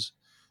 challenges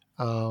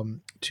for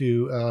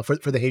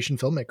the Haitian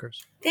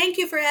filmmakers? Thank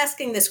you for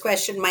asking this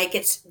question, Mike.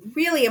 It's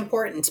really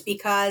important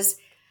because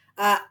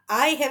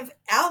I have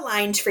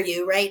outlined for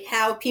you, right,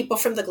 how people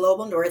from the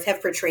global north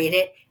have portrayed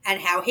it and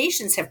how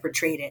Haitians have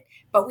portrayed it.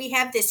 But we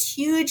have this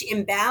huge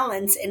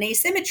imbalance and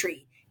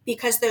asymmetry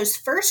because those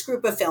first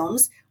group of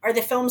films are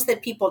the films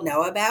that people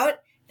know about,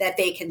 that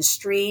they can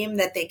stream,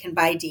 that they can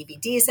buy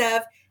DVDs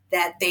of,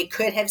 that they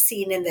could have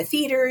seen in the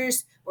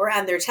theaters or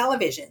on their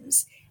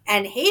televisions.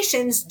 And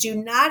Haitians do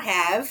not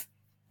have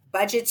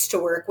budgets to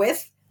work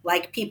with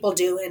like people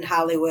do in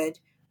Hollywood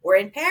or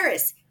in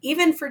Paris,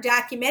 even for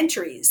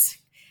documentaries.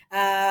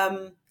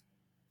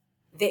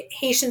 The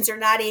Haitians are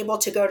not able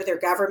to go to their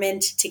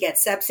government to get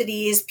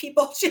subsidies.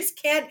 People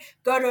just can't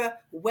go to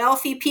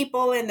wealthy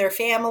people in their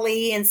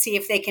family and see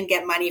if they can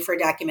get money for a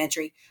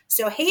documentary.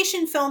 So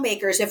Haitian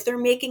filmmakers, if they're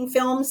making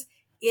films,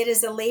 it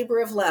is a labor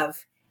of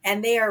love.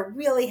 And they are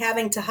really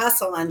having to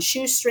hustle on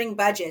shoestring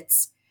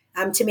budgets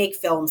to make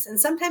films. And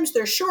sometimes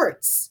they're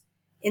shorts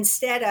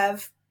instead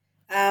of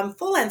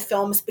full-length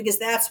films because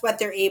that's what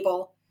they're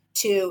able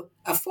to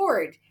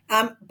afford.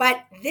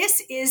 But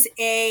this is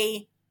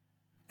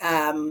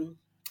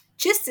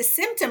just a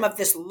symptom of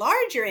this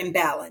larger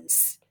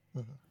imbalance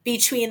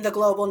between the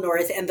global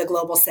north and the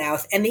global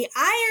south. And the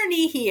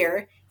irony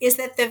here is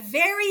that the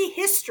very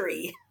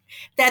history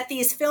that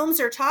these films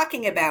are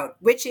talking about,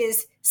 which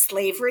is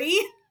slavery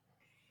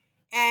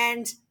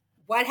and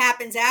what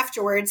happens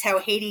afterwards, how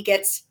Haiti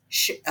gets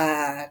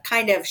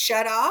kind of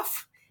shut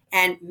off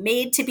and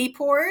made to be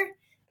poor,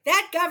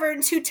 that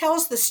governs who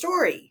tells the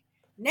story.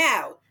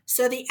 Now,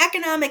 so the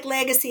economic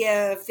legacy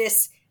of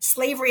this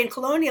slavery and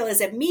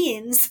colonialism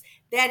means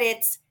that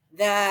it's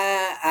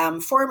the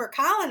former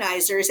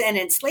colonizers and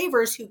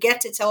enslavers who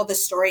get to tell the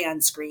story on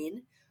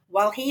screen,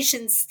 while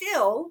Haitians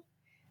still,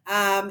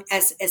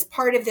 as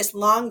part of this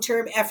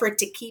long-term effort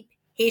to keep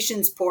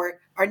Haitians poor,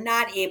 are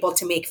not able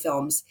to make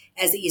films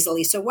as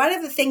easily. So one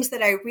of the things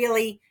that I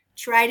really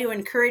try to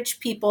encourage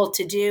people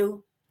to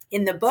do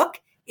in the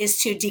book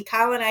is to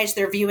decolonize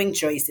their viewing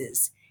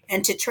choices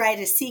and to try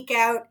to seek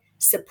out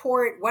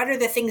support. What are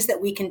the things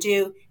that we can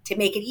do to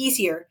make it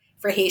easier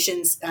for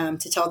Haitians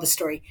to tell the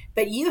story?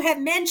 But you have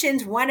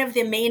mentioned one of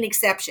the main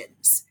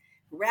exceptions.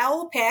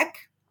 Raoul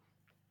Peck,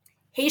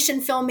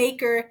 Haitian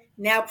filmmaker,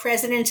 now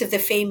president of the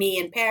FEMI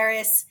in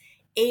Paris,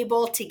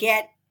 able to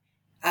get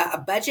a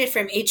budget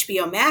from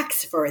HBO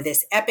Max for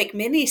this epic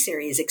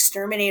miniseries,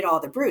 Exterminate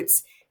All the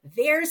Brutes.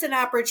 There's an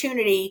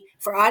opportunity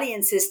for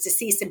audiences to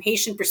see some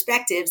Haitian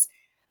perspectives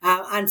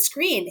on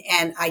screen.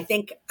 And I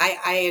think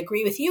I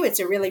agree with you. It's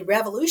a really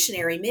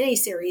revolutionary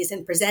miniseries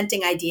in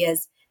presenting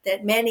ideas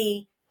that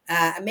many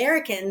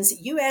Americans,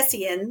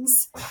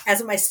 USians,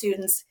 as my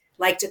students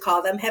like to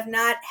call them, have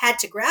not had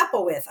to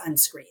grapple with on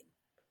screen.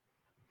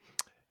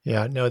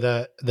 Yeah, no,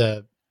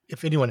 the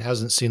if anyone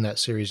hasn't seen that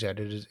series yet,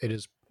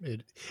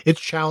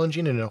 it's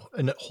challenging in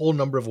a whole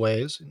number of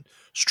ways,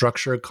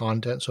 structure,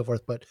 content, so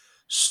forth, but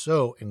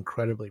so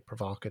incredibly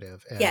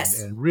provocative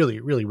and really,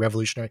 really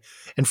revolutionary.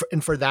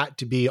 And for that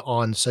to be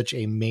on such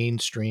a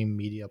mainstream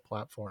media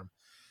platform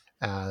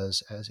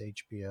as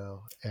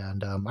HBO.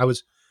 And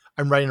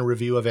I'm writing a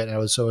review of it, and I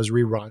was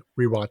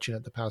rewatching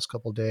it the past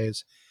couple of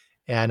days,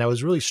 and I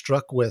was really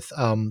struck with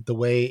the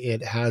way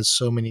it has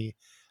so many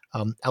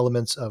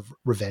elements of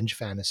revenge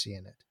fantasy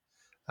in it.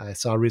 I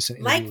saw a recent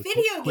interview like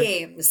video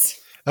games.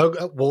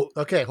 Oh, well,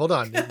 okay, hold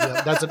on.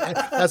 That's an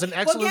excellent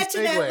we'll get to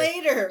segue. that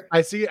later.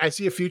 I see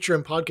a future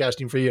in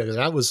podcasting for you.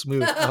 That was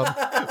smooth.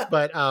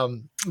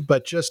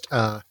 But just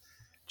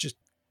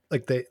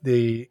like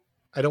the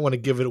I don't want to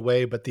give it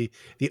away, but the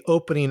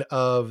opening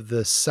of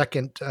the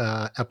second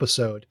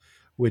episode,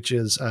 which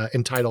is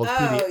entitled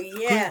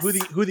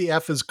 "Who the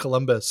F is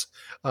Columbus?"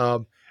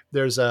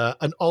 There's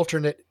an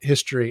alternate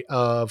history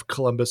of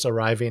Columbus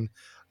arriving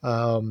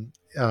on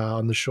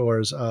the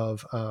shores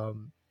of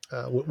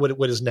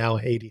what is now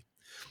Haiti.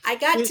 I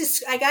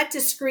got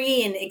to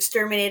screen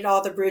Exterminate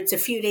All the Brutes a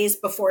few days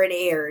before it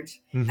aired.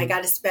 I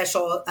got a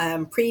special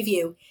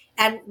preview.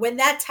 And when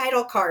that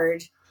title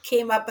card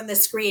came up on the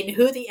screen,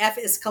 who the F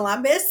is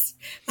Columbus?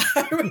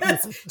 I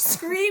was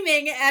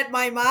screaming at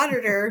my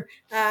monitor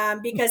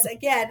because,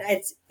 again,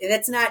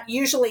 that's not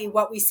usually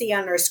what we see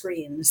on our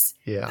screens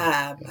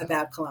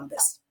about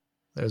Columbus.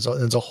 There's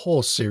a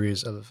whole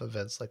series of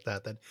events like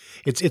that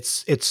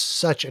it's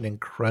such an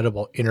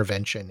incredible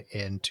intervention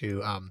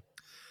into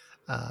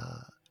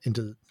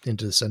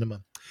the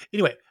cinema.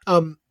 Anyway,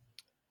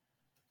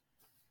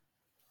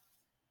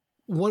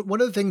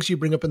 one of the things you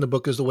bring up in the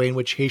book is the way in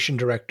which Haitian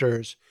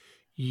directors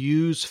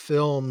use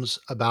films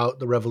about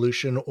the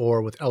revolution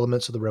or with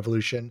elements of the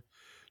revolution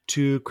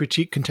to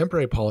critique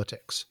contemporary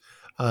politics,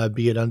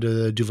 be it under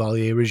the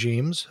Duvalier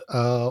regimes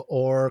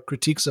or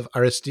critiques of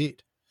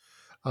Aristide.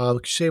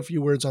 Could you say a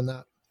few words on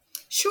that?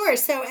 Sure.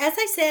 So as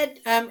I said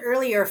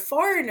earlier,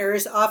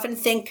 foreigners often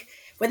think,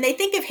 when they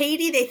think of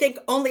Haiti, they think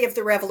only of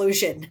the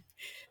revolution.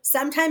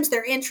 Sometimes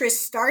their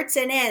interest starts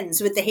and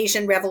ends with the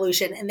Haitian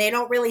Revolution, and they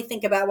don't really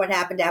think about what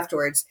happened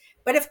afterwards.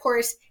 But of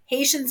course,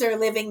 Haitians are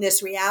living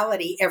this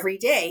reality every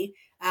day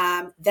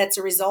that's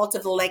a result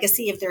of the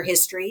legacy of their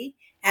history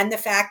and the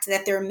fact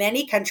that there are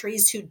many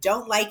countries who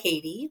don't like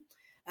Haiti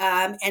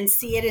and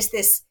see it as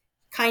this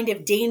kind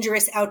of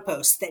dangerous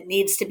outpost that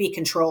needs to be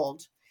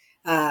controlled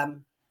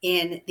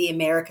in the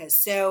Americas.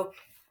 So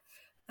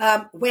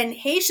when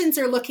Haitians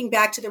are looking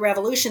back to the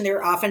revolution,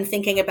 they're often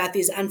thinking about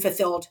these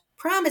unfulfilled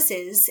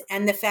promises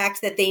and the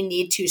fact that they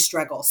need to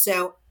struggle.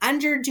 So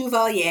under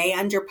Duvalier,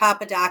 under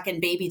Papa Doc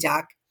and Baby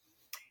Doc,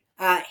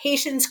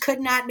 Haitians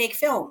could not make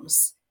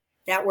films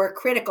that were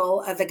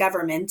critical of the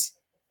government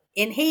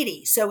in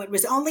Haiti. So it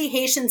was only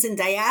Haitians in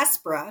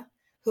diaspora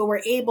who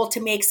were able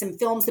to make some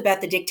films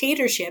about the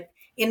dictatorship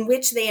in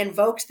which they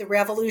invoked the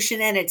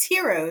revolution and its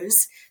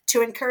heroes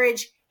to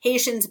encourage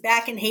Haitians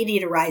back in Haiti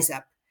to rise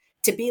up,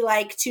 to be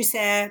like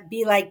Toussaint,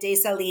 be like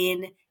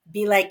Dessalines,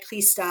 be like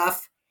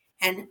Christophe,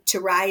 and to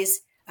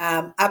rise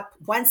up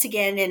once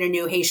again in a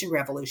new Haitian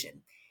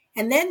revolution.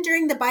 And then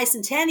during the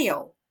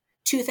bicentennial,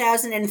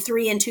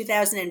 2003 and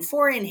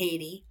 2004 in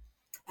Haiti,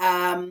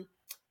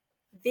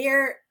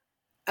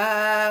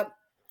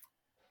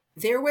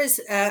 there was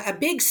a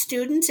big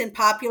student and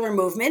popular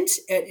movement.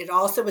 It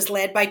also was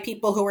led by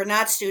people who were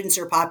not students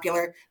or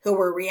popular, who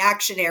were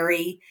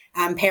reactionary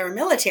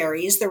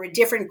paramilitaries. There were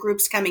different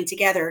groups coming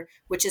together,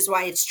 which is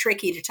why it's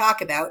tricky to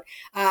talk about.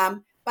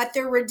 But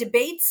there were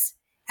debates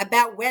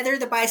about whether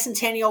the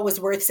bicentennial was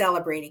worth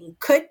celebrating.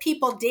 Could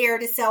people dare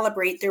to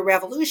celebrate their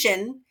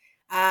revolution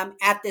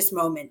at this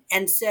moment?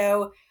 And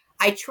so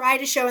I try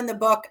to show in the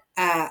book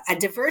a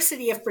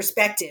diversity of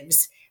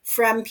perspectives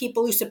from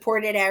people who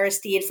supported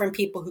Aristide, from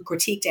people who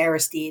critiqued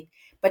Aristide,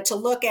 but to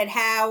look at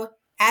how,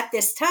 at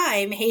this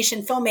time,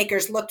 Haitian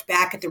filmmakers looked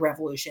back at the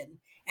revolution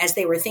as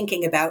they were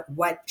thinking about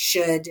what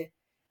should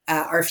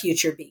our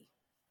future be.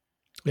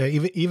 Yeah,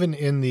 even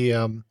in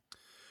the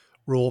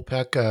Roel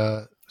Peck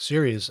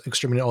series,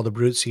 Exterminate All the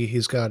Brutes,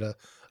 he's got a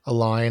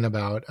line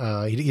about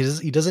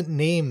he doesn't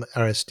name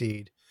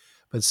Aristide,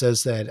 but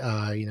says that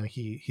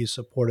he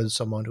supported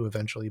someone who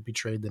eventually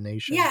betrayed the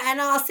nation. Yeah,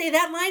 and I'll say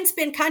that line's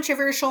been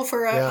controversial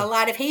for a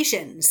lot of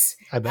Haitians.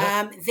 I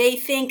bet. They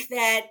think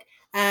that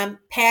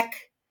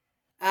Peck,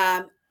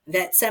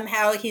 that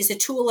somehow he's a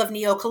tool of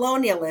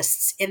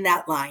neocolonialists in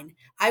that line.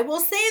 I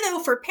will say, though,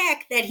 for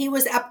Peck, that he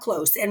was up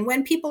close. And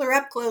when people are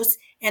up close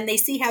and they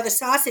see how the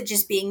sausage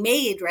is being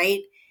made,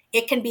 right,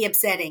 it can be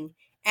upsetting.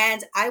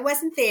 And I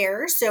wasn't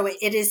there, so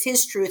it is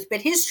his truth.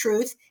 But his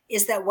truth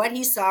is that what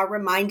he saw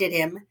reminded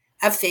him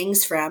of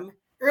things from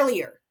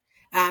earlier.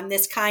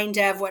 This kind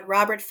of what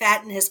Robert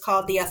Fatton has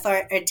called the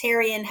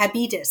authoritarian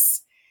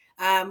habitus,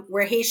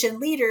 where Haitian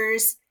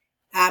leaders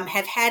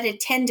have had a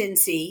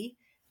tendency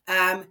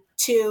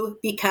to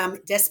become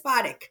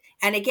despotic.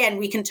 And again,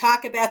 we can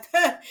talk about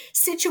the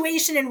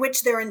situation in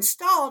which they're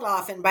installed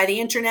often by the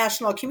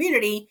international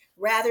community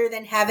rather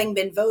than having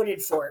been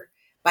voted for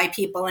by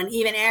people. And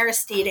even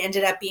Aristide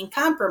ended up being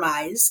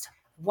compromised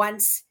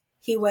once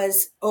he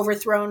was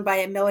overthrown by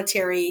a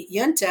military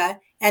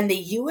junta and the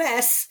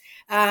U.S.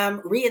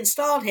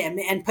 Reinstalled him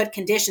and put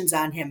conditions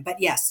on him. But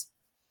yes,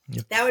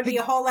 that would be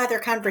a whole other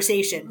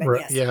conversation. But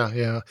right, yes.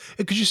 Yeah.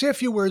 Could you say a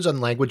few words on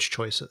language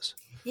choices?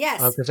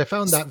 Yes, because I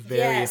found that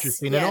very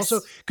interesting. And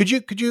also, could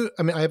you?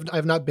 I mean,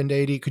 I've not been to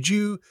Haiti. Could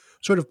you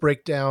sort of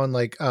break down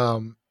like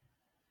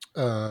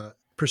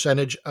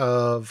percentage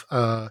of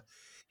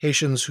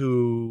Haitians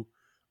who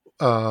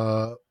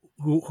are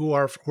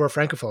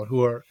francophone,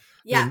 who are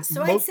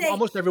so I'd say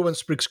almost everyone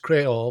speaks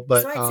Creole,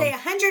 but so I'd say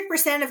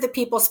 100% of the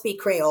people speak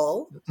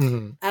Creole,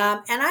 and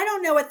I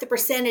don't know what the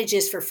percentage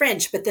is for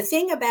French. But the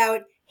thing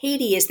about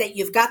Haiti is that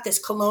you've got this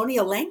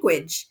colonial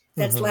language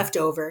that's left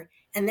over,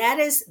 and that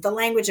is the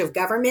language of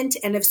government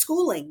and of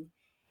schooling.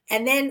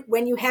 And then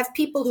when you have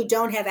people who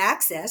don't have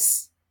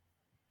access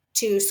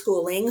to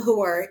schooling,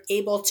 who are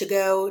able to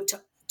go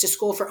to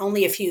school for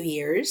only a few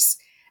years,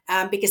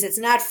 because it's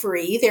not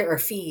free, there are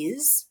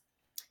fees.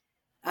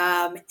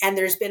 And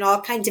there's been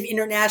all kinds of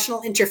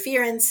international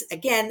interference.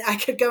 Again, I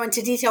could go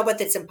into detail, but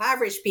that's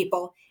impoverished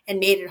people and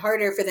made it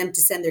harder for them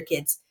to send their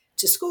kids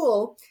to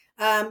school.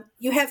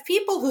 You have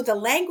people who the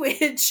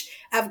language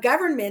of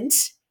government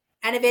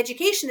and of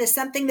education is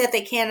something that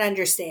they can't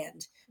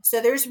understand. So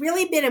there's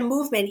really been a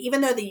movement, even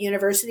though the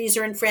universities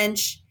are in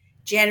French,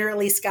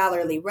 generally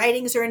scholarly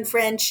writings are in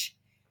French,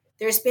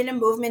 there's been a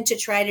movement to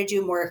try to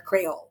do more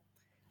Creole,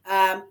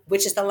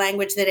 which is the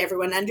language that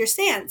everyone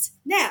understands.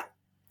 Now,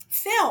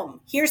 film,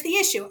 here's the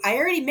issue. I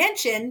already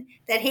mentioned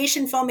that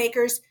Haitian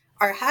filmmakers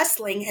are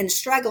hustling and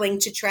struggling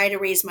to try to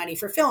raise money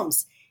for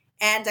films.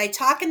 And I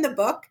talk in the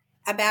book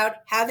about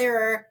how there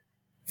are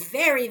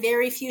very,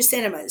 very few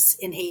cinemas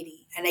in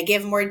Haiti. And I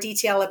give more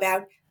detail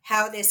about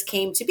how this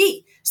came to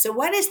be. So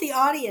what is the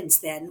audience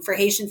then for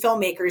Haitian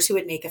filmmakers who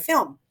would make a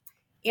film?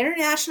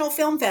 International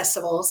film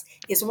festivals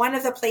is one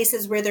of the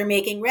places where they're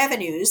making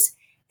revenues,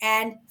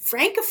 and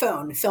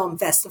Francophone film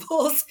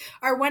festivals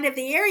are one of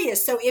the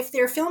areas. So if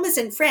their film is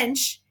in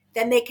French,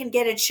 then they can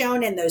get it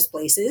shown in those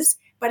places.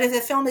 But if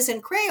the film is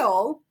in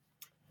Creole,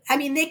 I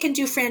mean, they can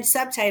do French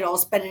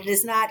subtitles, but it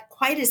is not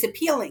quite as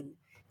appealing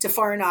to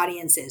foreign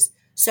audiences.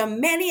 So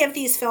many of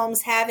these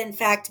films have, in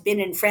fact, been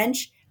in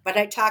French, but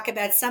I talk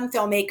about some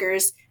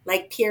filmmakers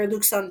like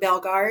Pierre-Luc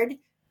Bellegarde,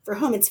 for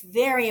whom it's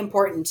very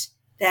important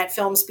that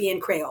films be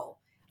in Creole,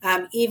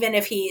 even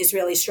if he is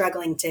really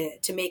struggling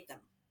to make them.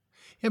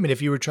 I mean,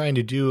 if you were trying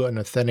to do an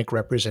authentic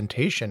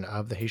representation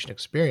of the Haitian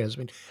experience, I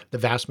mean, the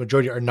vast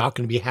majority are not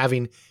going to be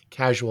having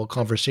casual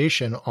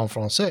conversation en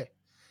français.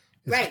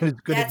 Right. It's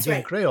good That's in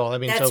right. Creole. I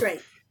mean, That's so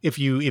right. if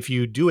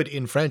you do it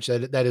in French,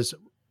 that is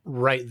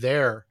right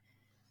there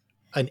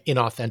an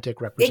inauthentic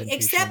representation.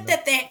 Except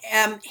that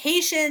the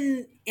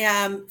Haitian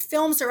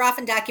films are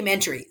often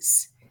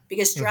documentaries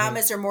because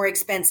dramas are more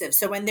expensive.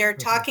 So when they're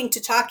talking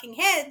to talking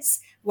heads,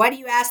 what do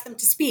you ask them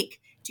to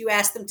speak? Do you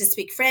ask them to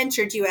speak French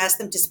or do you ask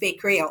them to speak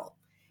Creole?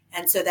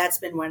 And so that's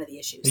been one of the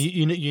issues.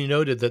 You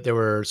noted that there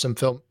were some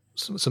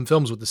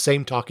films with the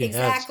same talking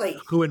heads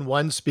who in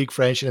one speak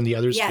French and in the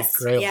other speak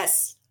Creole.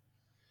 Yes.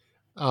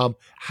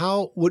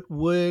 How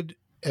would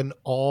an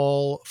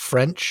all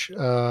French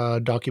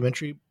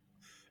documentary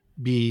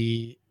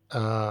be?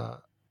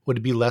 Would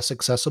it be less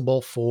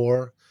accessible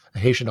for a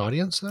Haitian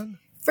audience then?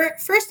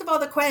 First of all,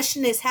 the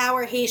question is, how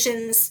are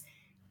Haitians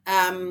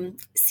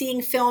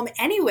seeing film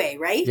anyway,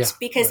 right? Yeah,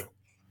 because right.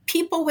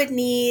 People would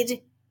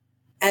need,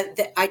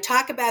 I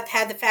talk about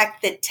how the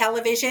fact that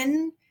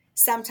television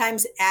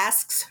sometimes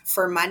asks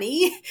for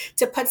money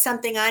to put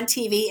something on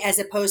TV as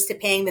opposed to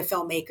paying the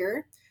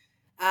filmmaker.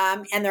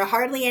 And there are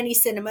hardly any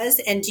cinemas.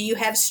 And do you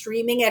have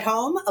streaming at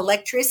home?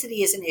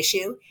 Electricity is an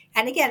issue.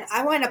 And again,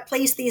 I want to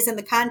place these in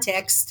the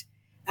context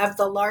of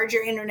the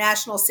larger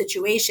international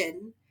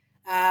situation,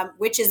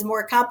 which is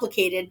more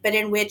complicated, but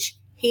in which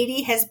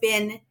Haiti has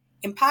been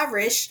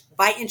impoverished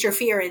by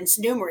interference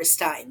numerous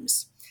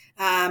times.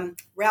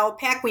 Raoul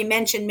Peck, we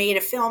mentioned, made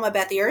a film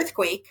about the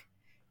earthquake,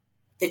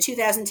 the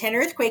 2010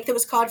 earthquake, that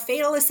was called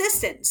Fatal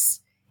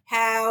Assistance,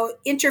 how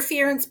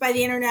interference by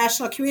the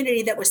international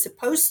community that was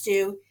supposed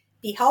to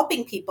be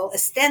helping people,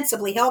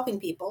 ostensibly helping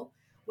people,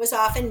 was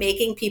often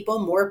making people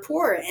more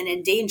poor and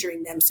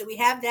endangering them. So we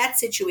have that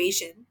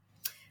situation.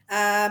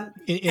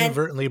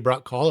 Inadvertently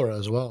brought cholera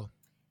as well.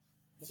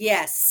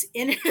 Yes,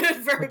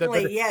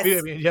 inadvertently, yes.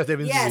 I mean, yes,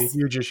 this is a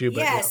huge issue.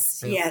 But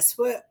yes, yeah. yes.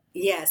 Well,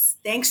 yes.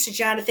 Thanks to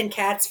Jonathan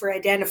Katz for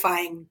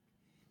identifying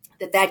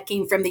that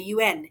came from the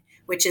UN,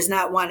 which has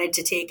not wanted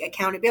to take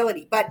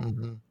accountability. But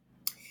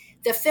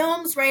the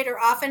films, right, are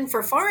often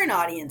for foreign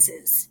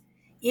audiences,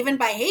 even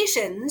by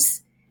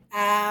Haitians,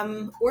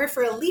 or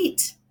for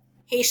elite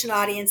Haitian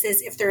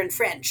audiences if they're in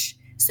French.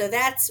 So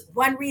that's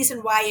one reason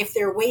why, if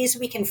there are ways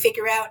we can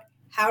figure out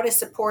how to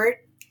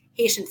support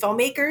Haitian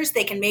filmmakers,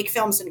 they can make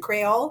films in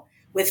Creole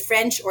with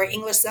French or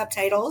English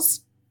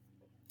subtitles,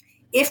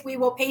 if we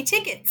will pay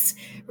tickets,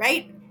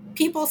 right?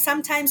 People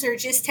sometimes are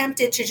just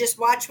tempted to just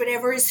watch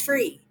whatever is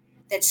free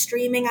that's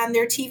streaming on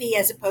their TV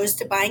as opposed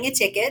to buying a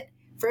ticket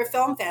for a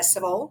film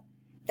festival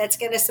that's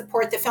going to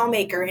support the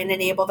filmmaker and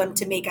enable them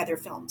to make other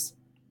films.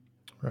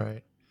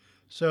 Right.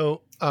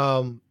 So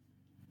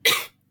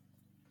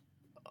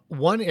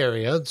one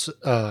area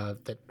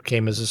that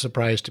came as a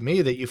surprise to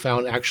me that you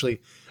found actually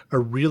a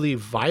really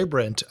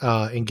vibrant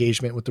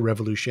engagement with the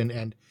revolution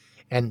and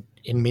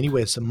in many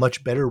ways some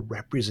much better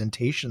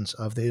representations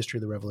of the history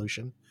of the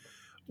revolution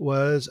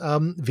was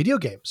video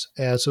games.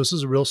 And so this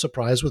is a real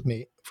surprise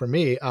for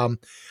me.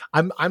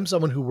 I'm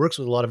someone who works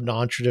with a lot of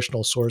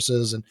non-traditional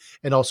sources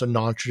and also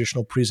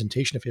non-traditional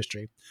presentation of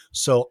history.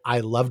 So I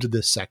loved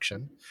this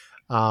section.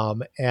 I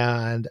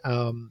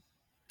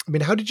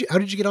mean, how did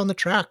you get on the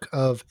track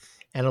of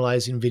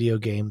analyzing video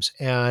games,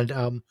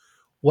 and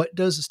what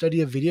does the study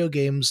of video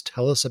games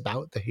tell us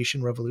about the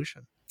Haitian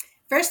Revolution?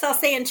 First, I'll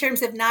say in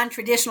terms of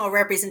non-traditional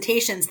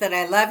representations that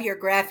I love your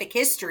graphic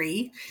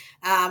history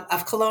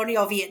of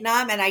colonial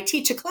Vietnam, and I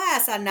teach a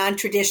class on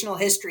non-traditional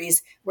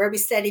histories where we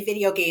study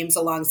video games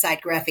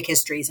alongside graphic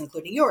histories,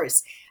 including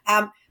yours.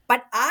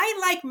 But I,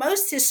 like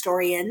most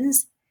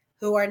historians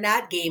who are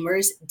not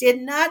gamers did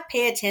not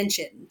pay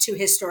attention to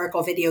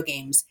historical video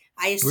games.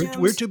 I assumed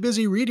we're too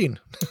busy reading.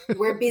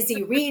 we're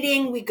busy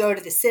reading, we go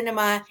to the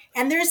cinema,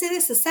 and there's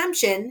this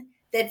assumption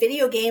that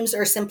video games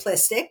are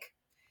simplistic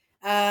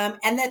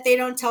and that they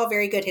don't tell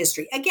very good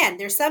history. Again,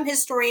 there's some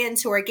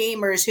historians who are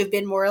gamers who've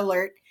been more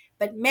alert,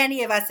 but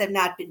many of us have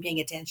not been paying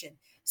attention.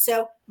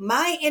 So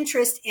my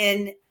interest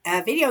in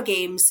video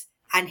games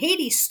on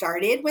Haiti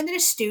started when a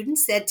student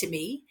said to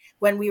me,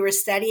 when we were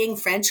studying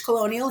French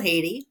colonial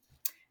Haiti,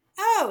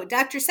 "Oh,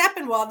 Dr.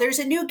 Sepinwall, there's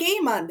a new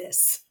game on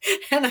this."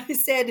 And I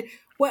said,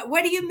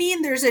 What do you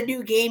mean there's a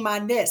new game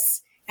on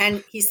this?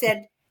 And he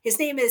said, his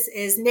name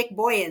is Nick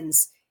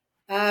Boyens.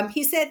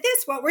 He said,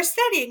 "This, what we're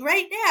studying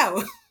right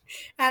now."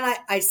 And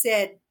I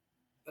said,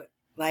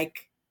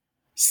 like,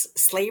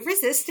 slave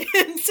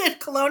resistance in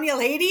colonial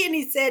Haiti? And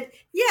he said,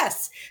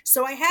 yes.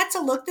 So I had to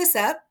look this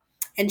up.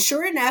 And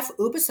sure enough,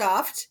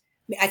 Ubisoft,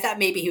 I thought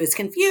maybe he was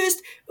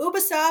confused.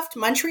 Ubisoft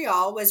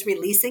Montreal was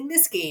releasing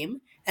this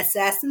game,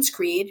 Assassin's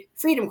Creed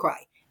Freedom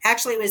Cry.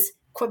 Actually, it was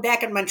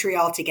Quebec and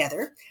Montreal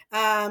together.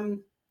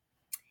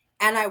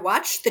 And I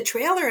watched the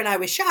trailer and I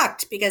was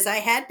shocked because I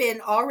had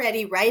been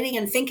already writing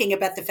and thinking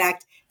about the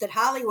fact that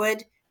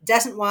Hollywood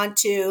doesn't want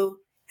to,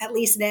 at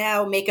least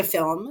now, make a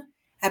film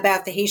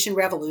about the Haitian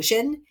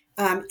Revolution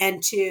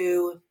and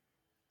to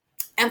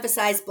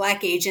emphasize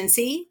Black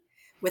agency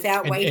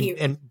without white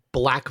heroes. And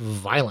Black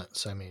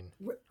violence, I mean,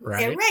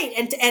 right? Right.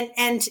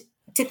 And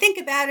to think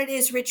about it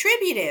is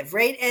retributive,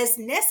 right? As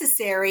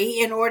necessary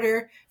in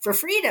order for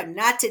freedom,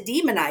 not to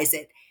demonize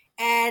it.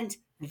 And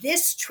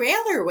this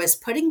trailer was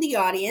putting the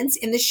audience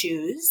in the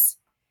shoes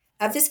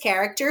of this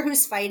character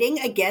who's fighting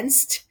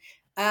against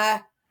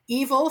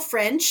evil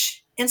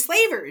French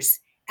enslavers.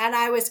 And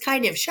I was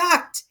kind of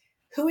shocked.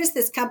 Who is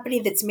this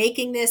company that's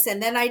making this?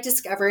 And then I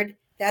discovered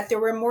that there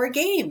were more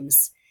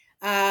games.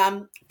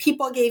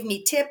 People gave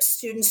me tips.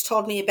 Students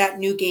told me about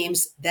new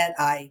games that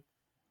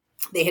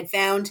they had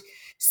found.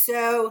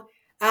 So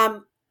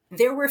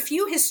there were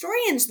few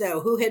historians,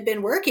 though, who had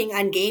been working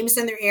on games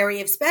in their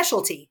area of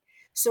specialty.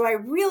 So I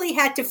really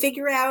had to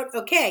figure out,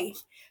 okay,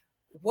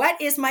 what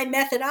is my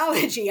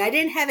methodology? I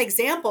didn't have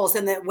examples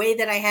in the way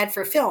that I had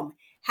for film.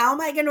 How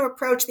am I going to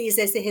approach these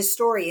as a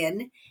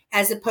historian,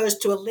 as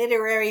opposed to a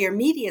literary or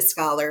media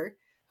scholar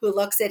who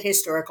looks at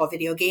historical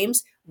video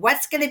games?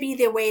 What's going to be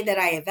the way that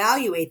I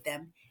evaluate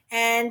them?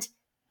 And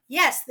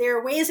yes, there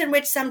are ways in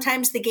which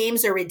sometimes the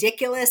games are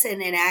ridiculous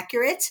and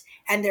inaccurate.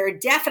 And there are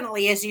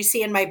definitely, as you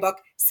see in my book,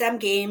 some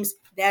games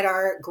that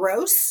are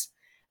gross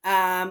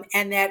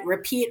and that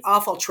repeat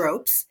awful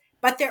tropes.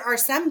 But there are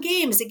some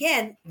games,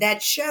 again,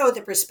 that show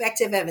the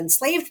perspective of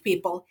enslaved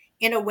people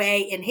in a way,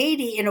 in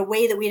Haiti, in a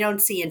way that we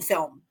don't see in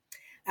film.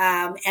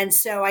 And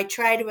so I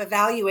try to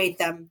evaluate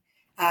them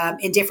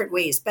in different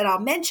ways. But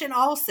I'll mention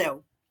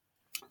also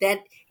that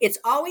it's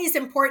always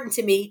important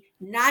to me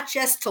not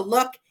just to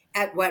look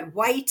at what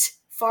white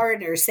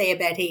foreigners say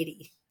about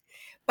Haiti,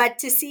 but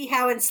to see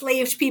how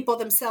enslaved people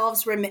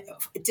themselves,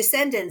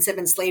 descendants of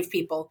enslaved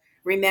people,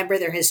 remember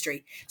their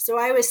history. So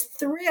I was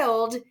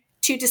thrilled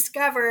to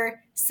discover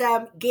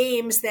some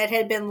games that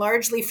had been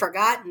largely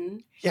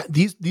forgotten. Yeah,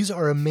 these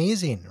are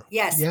amazing.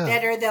 Yes, yeah.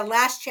 That are the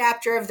last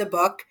chapter of the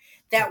book,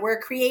 that were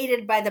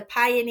created by the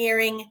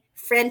pioneering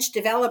French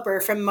developer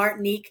from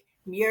Martinique,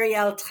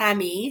 Muriel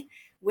Tramy,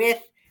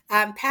 with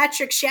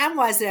Patrick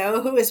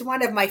Chamoiseau, who is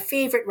one of my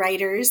favorite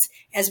writers,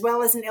 as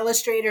well as an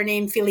illustrator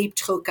named Philippe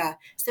Truca.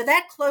 So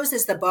that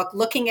closes the book,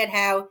 looking at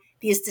how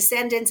these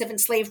descendants of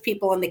enslaved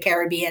people in the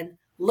Caribbean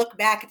look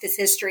back at this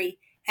history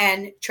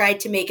and tried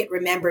to make it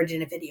remembered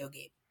in a video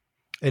game.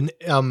 And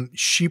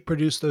she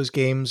produced those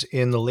games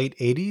in the late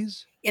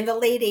 80s? In the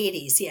late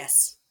 80s,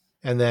 yes.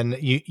 And then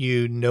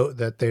you note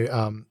that they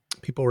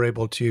people were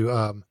able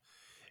to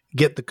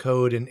get the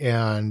code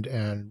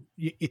and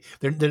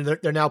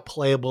they're now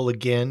playable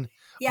again.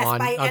 Yes,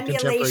 by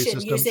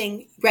emulation,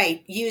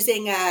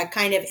 using a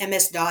kind of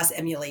MS-DOS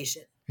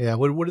emulation. Yeah,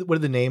 what are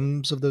the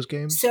names of those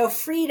games? So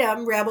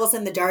Freedom, Rebels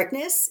in the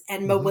Darkness,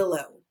 and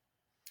Mawillo.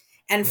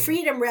 And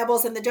Freedom,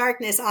 Rebels in the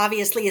Darkness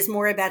obviously is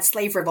more about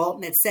slave revolt,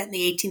 and it's set in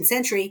the 18th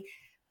century.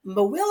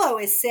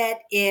 Mawillo is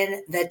set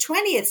in the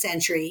 20th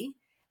century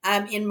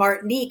in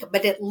Martinique,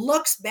 but it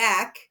looks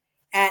back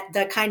at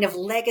the kind of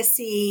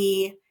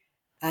legacy,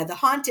 the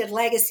haunted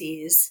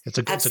legacies. It's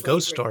a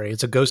ghost story.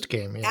 It's a ghost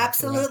game. Yeah,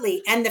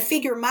 absolutely. Yeah. And the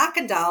figure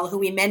Makandal, who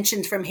we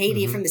mentioned from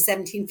Haiti from the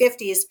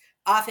 1750s,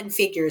 often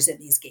figures in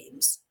these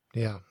games.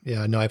 Yeah.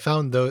 Yeah. No, I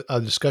found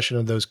a discussion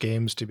of those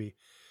games to be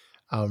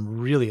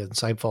really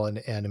insightful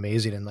and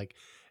amazing. And like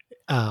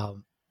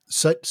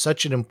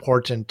such an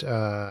important,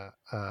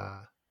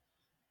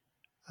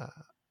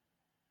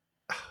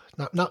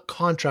 not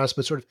contrast,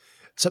 but sort of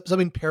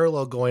something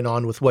parallel going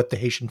on with what the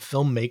Haitian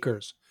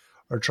filmmakers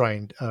are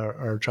trying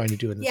to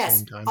do in the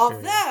same time.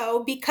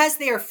 Although, because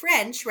they are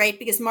French, right?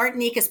 Because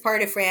Martinique is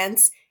part of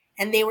France,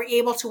 and they were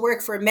able to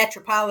work for a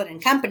metropolitan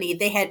company,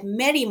 they had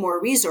many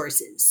more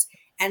resources,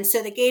 and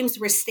so the games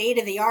were state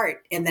of the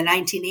art in the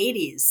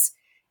 1980s.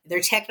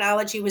 Their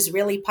technology was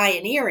really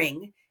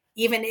pioneering,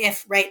 even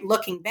if, right,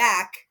 looking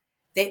back,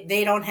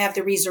 They don't have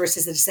the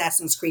resources that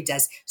Assassin's Creed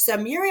does. So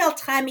Muriel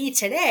Tramy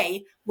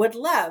today would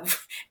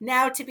love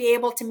now to be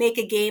able to make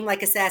a game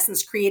like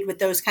Assassin's Creed with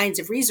those kinds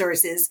of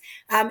resources.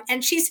 And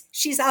I'll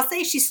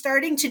say she's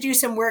starting to do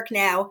some work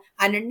now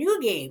on a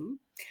new game.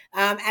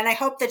 And I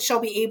hope that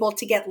she'll be able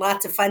to get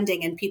lots of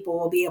funding and people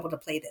will be able to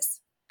play this.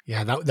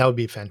 Yeah, that would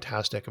be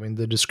fantastic. I mean,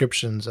 the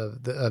descriptions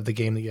of the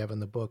game that you have in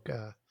the book,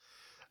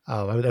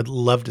 I'd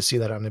love to see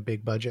that on a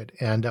big budget,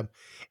 and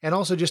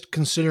also just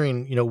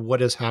considering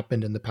what has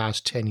happened in the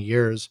past 10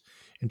 years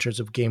in terms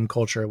of game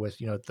culture with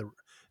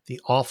the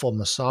awful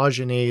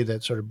misogyny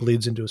that sort of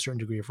bleeds into a certain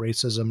degree of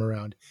racism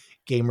around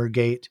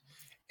Gamergate,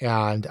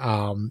 and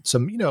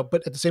some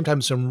but at the same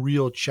time some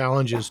real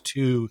challenges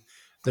to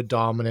the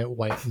dominant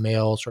white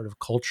male sort of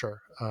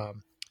culture.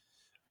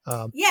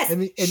 Yes,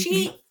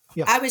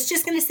 I was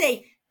just going to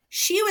say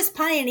she was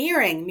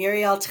pioneering,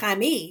 Muriel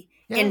Tramy.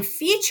 Yeah. In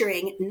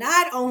featuring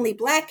not only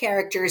Black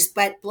characters,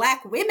 but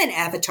Black women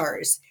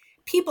avatars.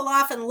 People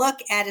often look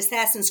at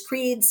Assassin's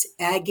Creed's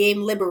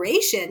game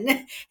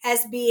Liberation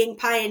as being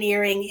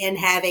pioneering in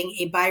having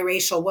a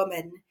biracial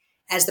woman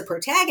as the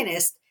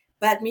protagonist,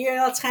 but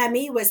Muriel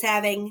Tramy was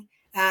having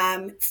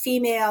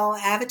female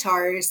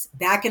avatars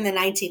back in the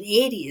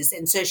 1980s,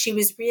 and so she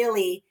was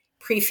really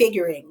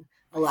prefiguring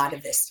a lot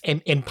of this,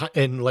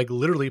 and like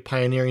literally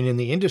pioneering in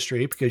the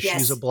industry because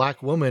she's a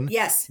Black woman.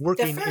 Yes,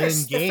 working in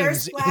games. The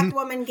first Black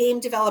woman game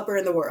developer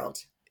in the world.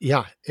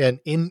 Yeah, and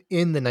in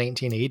the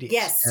 1980s.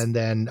 Yes, and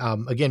then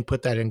again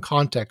put that in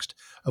context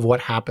of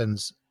what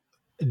happens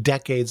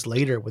decades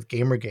later with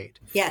Gamergate.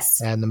 Yes,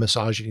 and the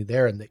misogyny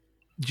there, and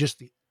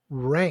the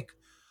rank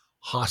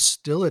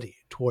hostility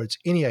towards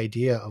any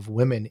idea of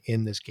women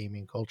in this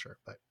gaming culture,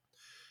 but.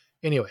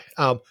 Anyway,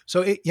 I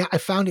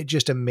found it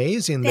just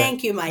amazing.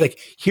 Thank you, Mike. Like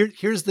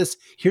here's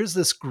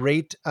this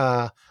great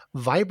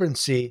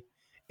vibrancy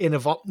in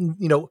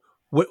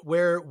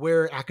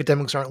where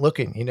academics aren't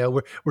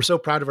looking. We're so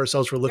proud of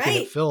ourselves for looking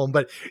at film,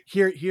 but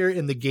here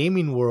in the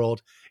gaming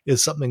world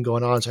is something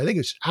going on. So I think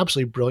it's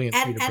absolutely brilliant.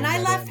 And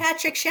I love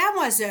Patrick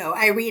Chamoiseau.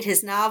 I read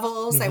his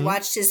novels. Mm-hmm. I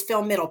watched his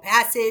film Middle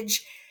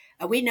Passage.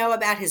 We know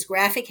about his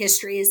graphic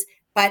histories,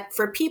 but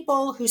for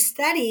people who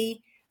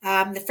study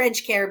the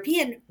French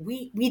Caribbean,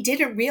 we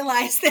didn't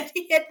realize that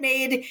he had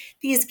made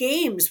these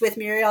games with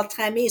Muriel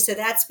Tramy. So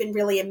that's been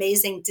really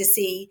amazing to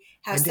see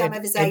how some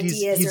of his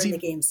ideas are in the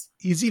games.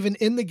 He's even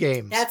in the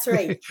games. That's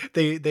right.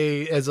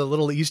 they as a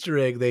little Easter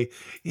egg,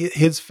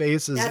 his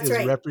face is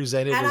right.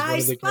 represented and as one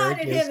of the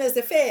characters. And I spotted him as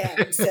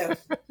a fan.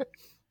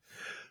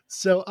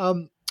 So,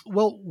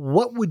 well,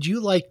 what would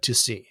you like to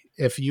see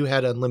if you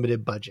had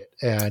unlimited budget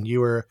and you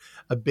were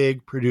a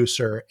big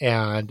producer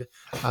and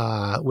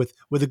with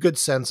a good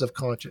sense of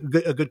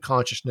a good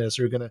consciousness,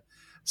 you're going to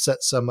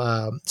set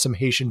some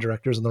Haitian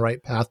directors on the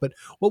right path. But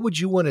what would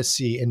you want to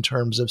see in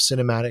terms of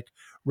cinematic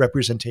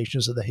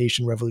representations of the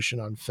Haitian Revolution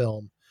on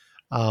film?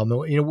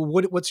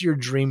 What's your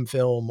dream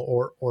film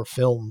or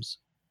films?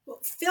 Well,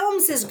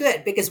 films is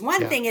good because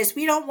one thing is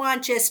we don't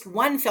want just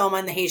one film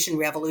on the Haitian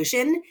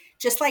Revolution.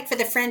 Just like for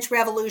the French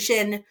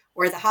Revolution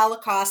or the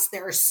Holocaust,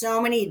 there are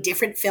so many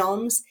different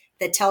films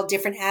that tell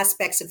different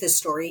aspects of this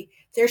story.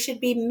 There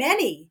should be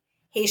many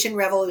Haitian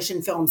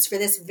Revolution films for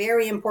this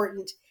very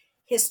important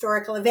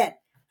historical event.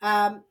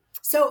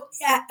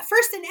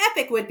 First, an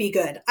epic would be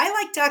good. I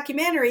like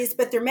documentaries,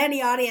 but there are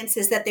many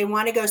audiences that they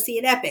want to go see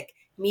an epic,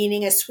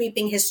 meaning a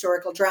sweeping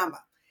historical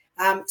drama.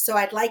 So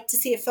I'd like to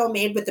see a film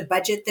made with the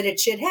budget that it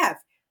should have.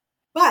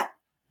 But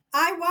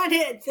I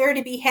wanted there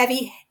to be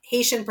heavy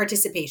Haitian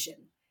participation.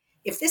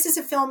 If this is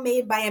a film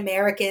made by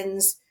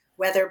Americans,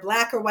 whether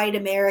Black or white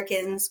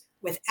Americans,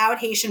 without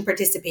Haitian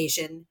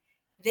participation,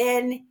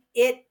 then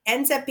it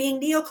ends up being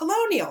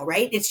neo-colonial,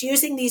 right? It's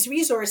using these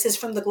resources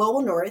from the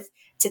global north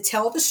to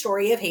tell the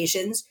story of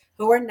Haitians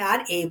who are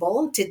not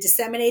able to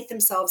disseminate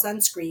themselves on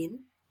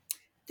screen,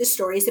 the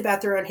stories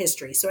about their own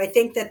history. So I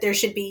think that there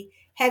should be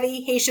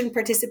heavy Haitian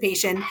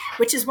participation,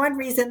 which is one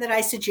reason that I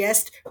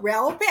suggest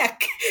Raoul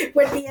Peck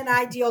would be an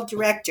ideal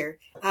director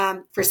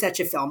for such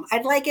a film.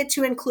 I'd like it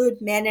to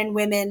include men and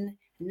women,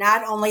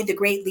 not only the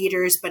great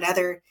leaders, but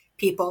other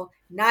people,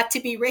 not to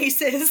be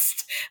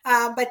racist,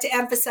 but to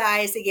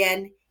emphasize,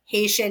 again,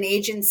 Haitian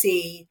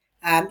agency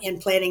in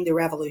planning the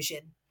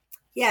revolution.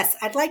 Yes,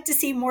 I'd like to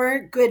see more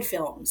good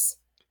films.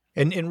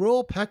 And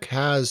Raoul Peck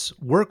has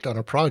worked on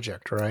a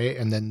project, right?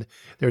 And then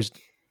there's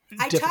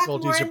I talk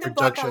more in the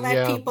book. I'll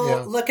let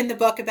people look in the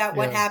book about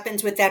what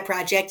happens with that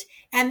project.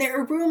 And there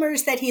are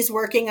rumors that he's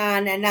working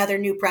on another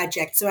new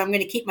project. So I'm going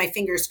to keep my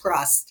fingers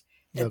crossed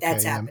that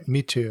that's happening.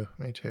 Me too.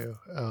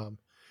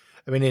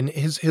 I mean, in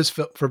his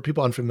for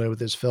people unfamiliar with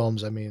his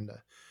films, I mean,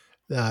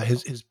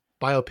 his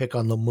biopic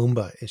on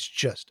Lumumba is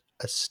just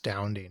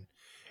astounding.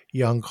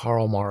 Young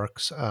Karl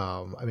Marx.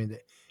 I mean,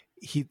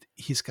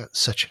 he's got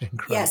such an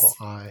incredible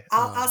eye.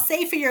 I'll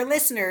say for your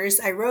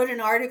listeners, I wrote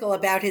an article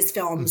about his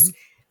films.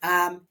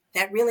 Mm-hmm.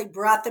 That really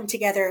brought them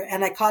together.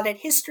 And I called it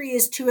History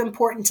is Too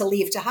Important to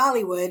Leave to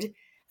Hollywood.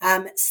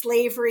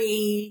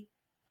 Slavery,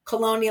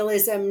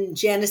 colonialism,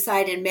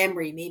 genocide, and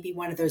memory. Maybe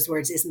one of those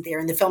words isn't there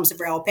in the films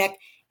of Raoul Peck.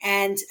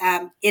 And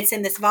it's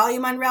in this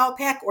volume on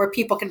Ralpec, or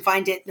people can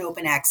find it in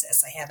open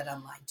access. I have it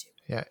online too.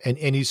 Yeah,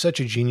 and he's such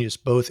a genius,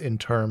 both in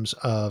terms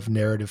of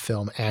narrative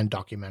film and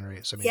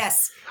documentaries. I mean,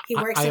 yes, he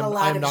works in a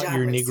lot of genres. I'm Not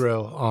Your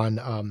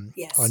Negro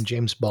on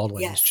James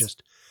Baldwin is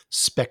just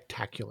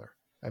spectacular.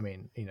 I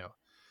mean,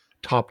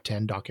 top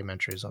 10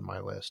 documentaries on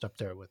my list, up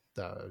there with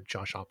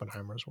Josh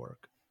Oppenheimer's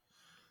work.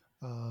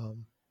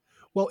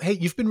 Well, hey,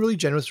 you've been really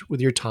generous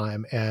with your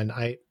time, and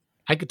I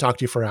could talk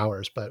to you for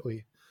hours, but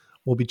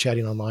we'll be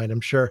chatting online,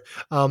 I'm sure.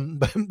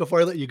 But before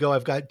I let you go,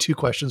 I've got 2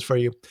 questions for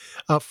you.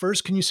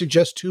 First, can you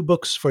suggest 2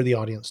 books for the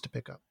audience to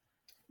pick up?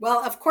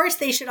 Well, of course,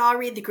 they should all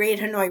read The Great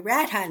Hanoi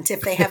Rat Hunt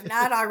if they have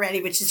not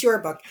already, which is your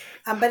book.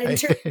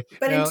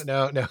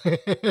 No.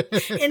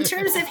 In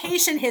terms of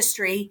Haitian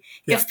history,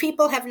 if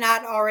people have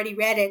not already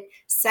read it,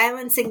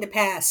 Silencing the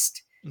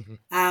Past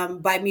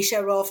by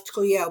Michel Rolfe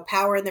Trouillot,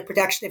 Power in the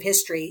Production of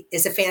History,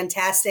 is a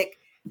fantastic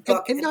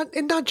book. And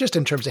not just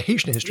in terms of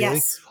Haitian history. Yes. I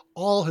think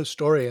all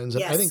historians,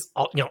 and I think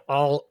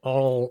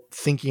all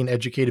thinking,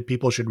 educated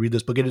people should read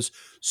this book. It is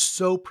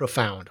so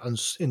profound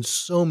in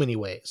so many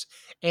ways,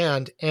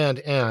 and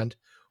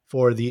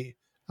for the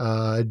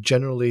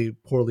generally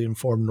poorly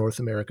informed North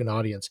American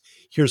audience,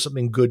 here's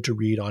something good to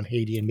read on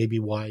Haiti, and maybe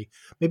why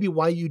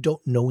you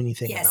don't know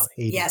anything about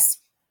Haiti. Yes.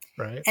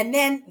 Right. And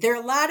then there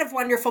are a lot of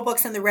wonderful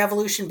books on the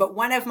Revolution, but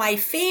one of my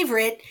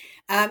favorite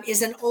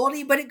is an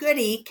oldie but a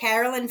goodie,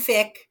 Carolyn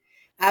Fick.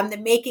 The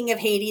Making of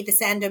Haiti, the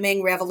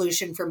Saint-Domingue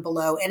Revolution from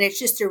Below. And it's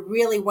just a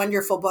really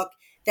wonderful book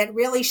that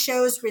really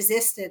shows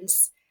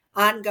resistance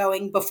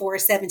ongoing before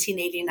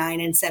 1789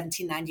 and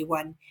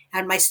 1791.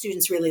 And my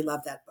students really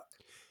love that book.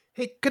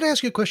 Hey, could I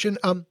ask you a question?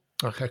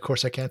 Okay, of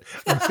course I can.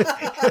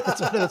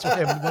 That's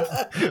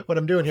what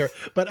I'm doing here.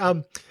 But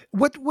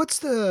what's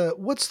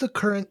the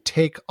current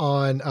take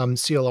on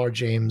CLR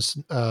James,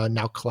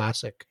 now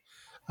classic,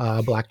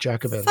 Black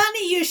Jacobins?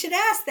 Funny you should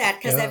ask that,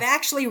 because I've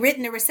actually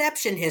written a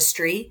reception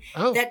history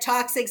that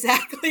talks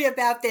exactly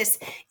about this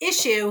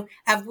issue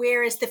of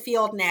where is the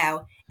field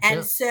now.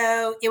 And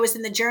so it was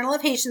in the Journal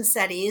of Haitian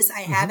Studies.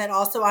 I have it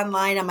also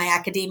online on my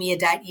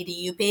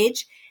academia.edu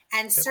page.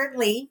 And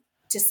certainly,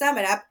 to sum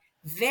it up,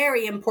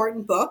 very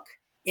important book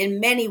in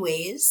many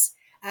ways.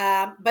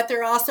 But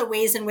there are also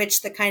ways in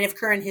which the kind of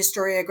current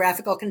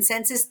historiographical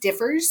consensus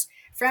differs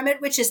from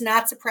it, which is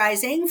not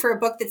surprising for a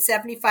book that's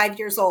 75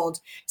 years old.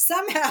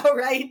 Somehow,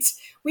 right?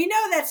 We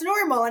know that's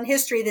normal in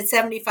history that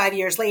 75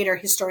 years later,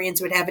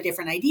 historians would have a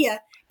different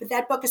idea. But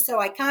that book is so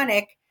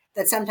iconic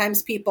that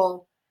sometimes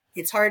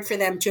it's hard for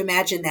them to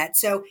imagine that.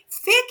 So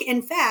Fick,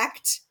 in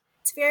fact,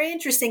 it's very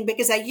interesting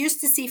because I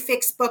used to see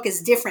Fick's book as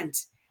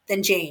different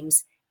than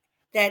James,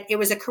 that it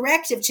was a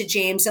corrective to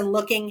James and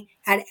looking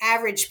at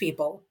average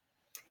people,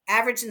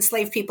 average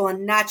enslaved people,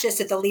 and not just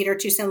at the Leader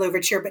Toussaint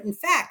Louverture. But in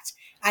fact,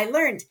 I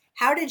learned,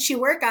 how did she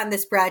work on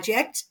this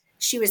project?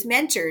 She was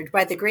mentored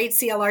by the great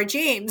CLR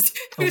James,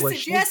 who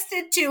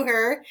suggested to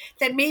her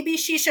that maybe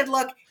she should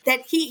look,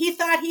 that he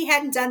thought he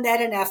hadn't done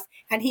that enough,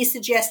 and he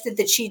suggested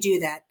that she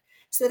do that.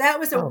 So that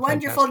was a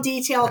wonderful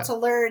detail to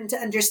learn, to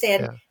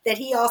understand that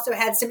he also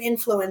had some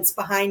influence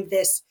behind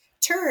this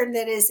turn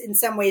that is in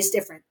some ways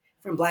different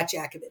from Black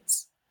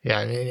Jacobins.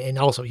 Yeah, and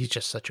also he's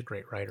just such a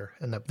great writer,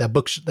 and that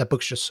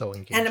book's just so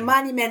engaging. And a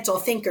monumental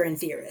thinker and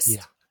theorist.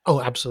 Yeah. Oh,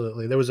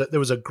 absolutely. There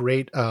was a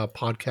great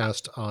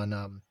podcast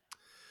on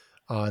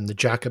the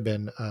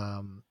Jacobin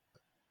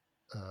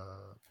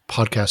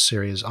podcast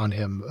series on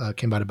him.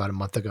 Came out about a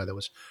month ago. That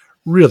was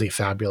really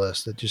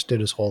fabulous. That just did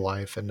his whole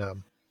life,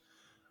 and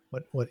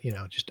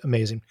just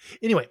amazing.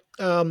 Anyway,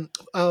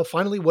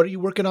 finally, what are you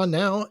working on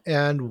now,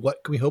 and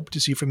what can we hope to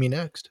see from you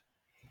next?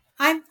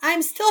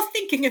 I'm still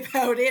thinking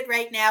about it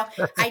right now.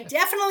 I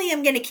definitely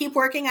am going to keep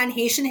working on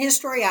Haitian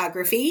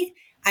historiography.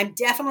 I'm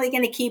definitely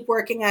going to keep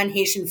working on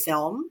Haitian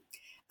film.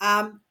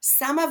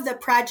 Some of the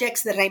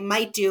projects that I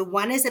might do,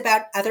 one is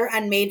about other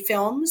unmade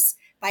films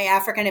by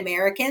African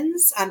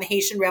Americans on the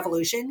Haitian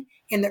Revolution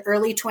in the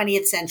early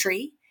 20th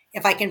century,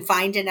 if I can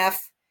find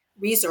enough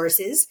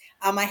resources.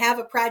 I have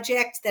a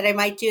project that I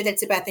might do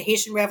that's about the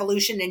Haitian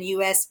Revolution and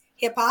U.S.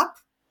 hip hop.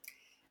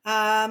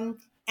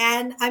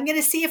 And I'm going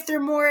to see if there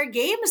are more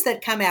games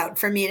that come out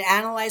for me to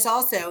analyze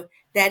also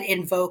that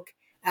invoke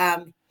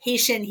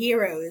Haitian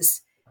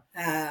heroes.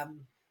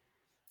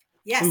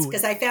 Yes,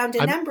 because I found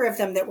a number of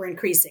them that were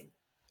increasing.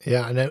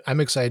 Yeah, and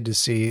I'm excited to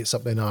see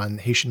something on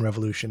Haitian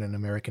Revolution and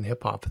American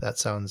hip hop. That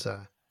sounds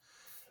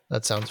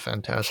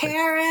fantastic.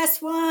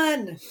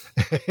 KRS-One.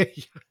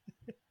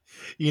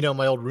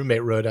 My old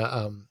roommate wrote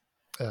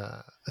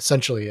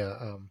essentially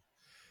an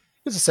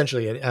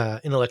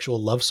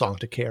intellectual love song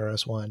to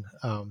KRS-One.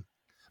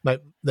 I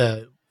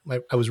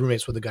was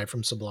roommates with a guy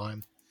from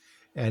Sublime,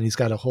 and he's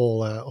got a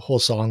whole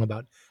song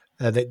about.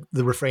 The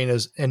refrain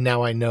is, and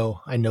now I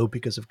know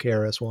because of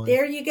KRS-One.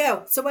 There you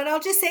go. So what I'll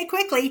just say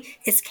quickly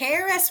is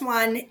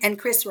KRS-One and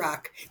Chris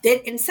Rock,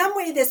 that in some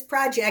way this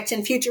project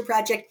and future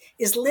project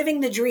is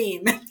living the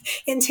dream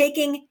in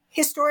taking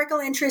historical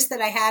interests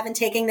that I have and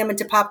taking them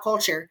into pop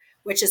culture,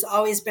 which has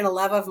always been a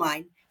love of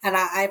mine, And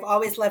I've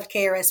always loved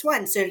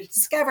KRS-One. So to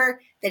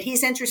discover that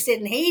he's interested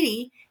in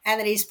Haiti and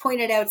that he's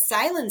pointed out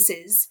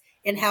silences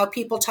in how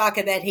people talk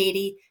about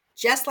Haiti,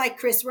 just like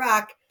Chris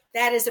Rock,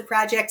 that is a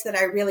project that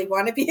I really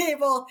want to be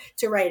able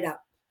to write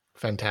up.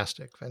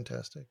 Fantastic.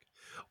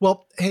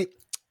 Well, hey,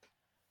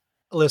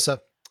 Alyssa,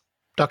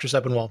 Dr.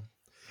 Sepinwall,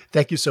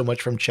 thank you so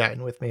much for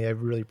chatting with me. I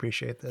really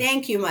appreciate this.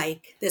 Thank you,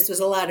 Mike. This was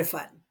a lot of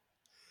fun.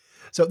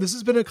 So this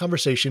has been a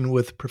conversation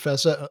with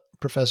Professor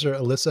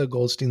Alyssa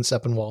Goldstein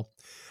Sepinwall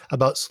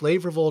about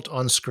Slave Revolt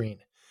on Screen,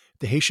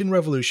 the Haitian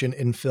Revolution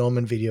in Film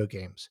and Video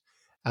Games,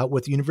 out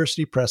with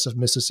University Press of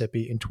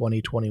Mississippi in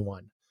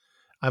 2021.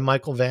 I'm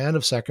Michael Vann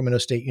of Sacramento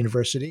State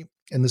University,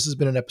 and this has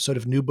been an episode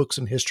of New Books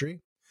in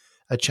History,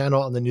 a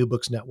channel on the New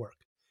Books Network.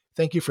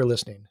 Thank you for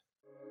listening.